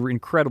 we're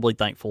incredibly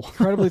thankful.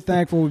 Incredibly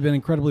thankful. We've been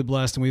incredibly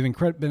blessed, and we've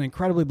been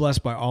incredibly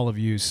blessed by all of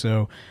you.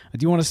 So I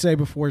do want to say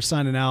before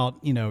signing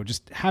out,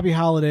 just happy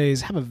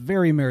holidays. Have a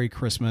very Merry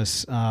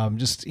Christmas.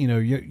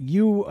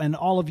 You and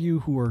all of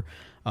you who are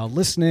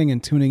listening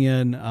and tuning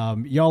in,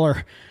 y'all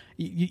are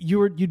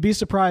you'd be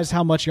surprised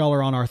how much y'all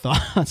are on our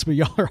thoughts, but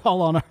y'all are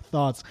all on our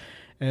thoughts,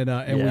 and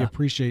we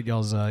appreciate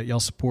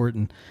y'all's support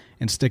and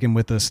sticking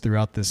with us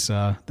throughout this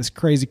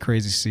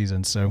crazy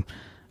season. So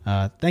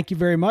thank you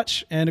very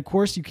much. And of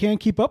course, you can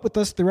keep up with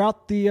us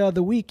throughout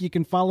the week. You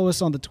can follow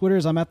us on the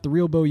Twitters. I'm at The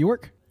Real Bo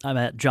York. I'm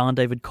at John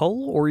David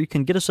Cole, or you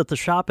can get us at the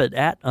shop at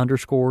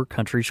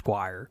 @_Country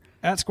Squire.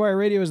 At Squire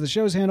Radio is the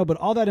show's handle, but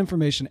all that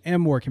information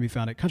and more can be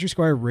found at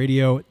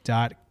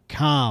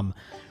countrysquireradio.com.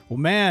 Well,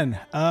 man,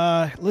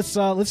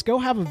 let's go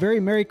have a very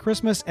Merry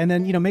Christmas, and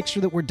then make sure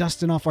that we're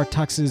dusting off our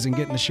tuxes and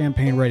getting the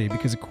champagne ready,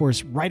 because of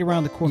course right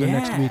around the corner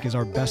next week is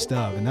our best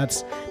of, and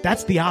that's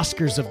the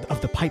Oscars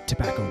of the pipe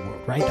tobacco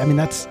world, right?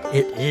 That's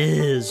it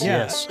is.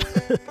 Yes.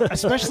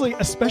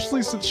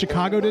 especially since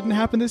Chicago didn't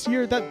happen this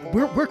year. That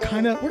we're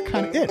kind of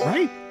it,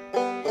 right?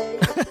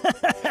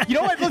 You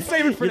know what? Let's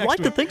save it for next week. You'd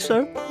like to think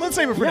so. Let's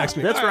save it for next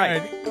week. That's all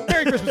right.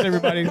 Merry Christmas,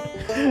 everybody.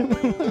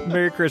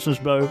 Merry Christmas,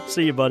 Bo.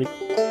 See you, buddy.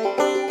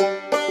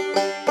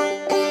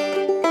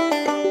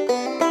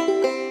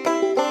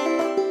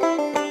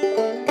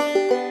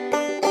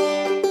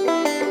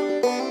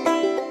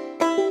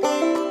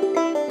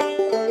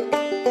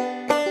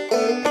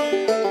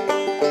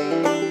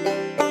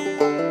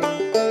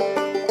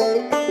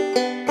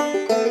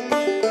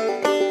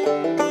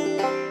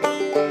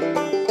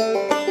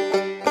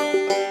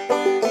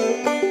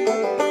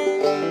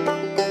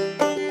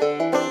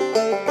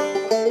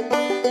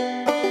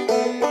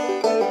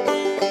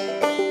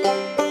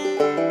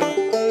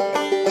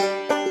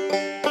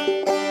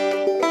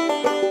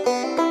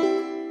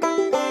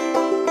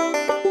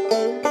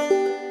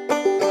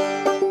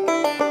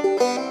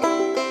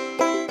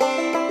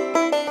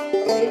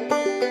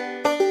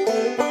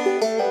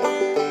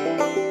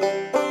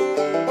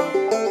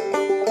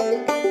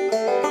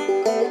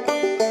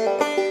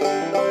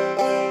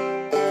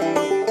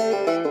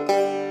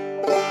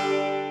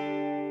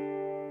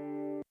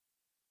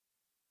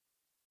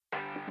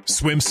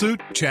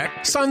 Swimsuit? Check.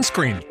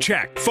 Sunscreen?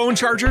 Check. Phone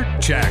charger?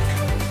 Check.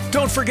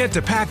 Don't forget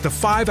to pack the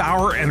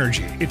 5-Hour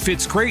Energy. It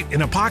fits great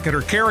in a pocket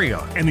or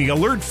carry-on, and the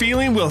alert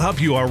feeling will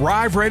help you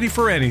arrive ready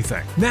for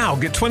anything. Now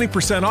get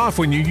 20% off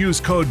when you use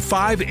code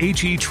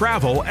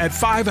 5HETRAVEL at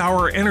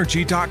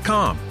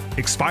 5hourenergy.com.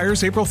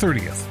 Expires April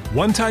 30th.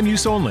 One-time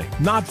use only.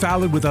 Not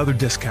valid with other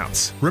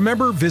discounts.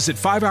 Remember, visit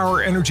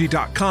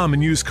 5hourenergy.com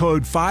and use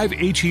code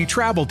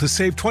 5HETRAVEL to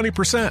save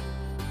 20%.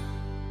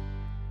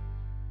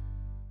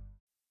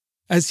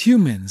 As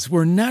humans,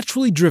 we're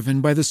naturally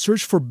driven by the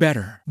search for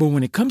better. But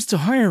when it comes to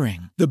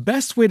hiring, the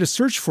best way to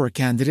search for a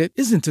candidate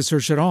isn't to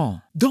search at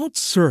all. Don't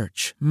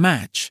search,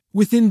 match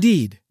with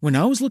Indeed. When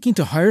I was looking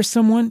to hire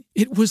someone,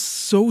 it was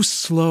so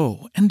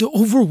slow and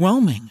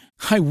overwhelming.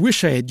 I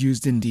wish I had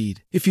used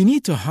Indeed. If you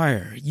need to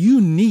hire,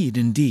 you need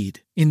Indeed.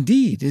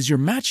 Indeed is your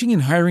matching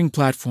and hiring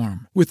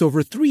platform with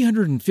over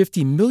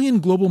 350 million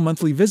global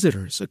monthly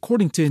visitors,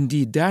 according to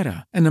Indeed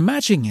data, and a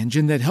matching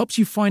engine that helps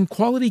you find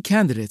quality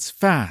candidates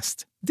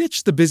fast.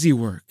 Ditch the busy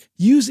work.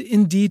 Use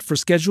Indeed for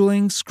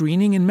scheduling,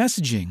 screening, and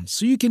messaging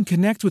so you can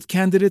connect with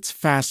candidates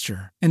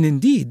faster. And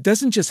Indeed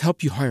doesn't just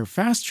help you hire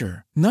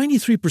faster.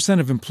 93%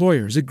 of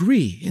employers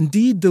agree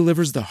Indeed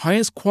delivers the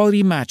highest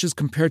quality matches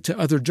compared to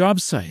other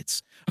job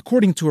sites,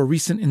 according to a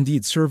recent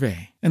Indeed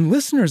survey. And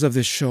listeners of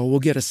this show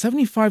will get a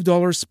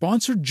 $75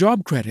 sponsored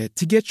job credit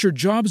to get your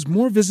jobs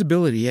more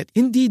visibility at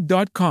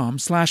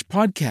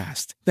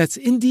Indeed.com/podcast. That's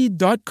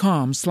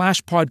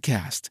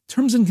Indeed.com/podcast.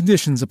 Terms and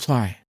conditions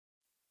apply.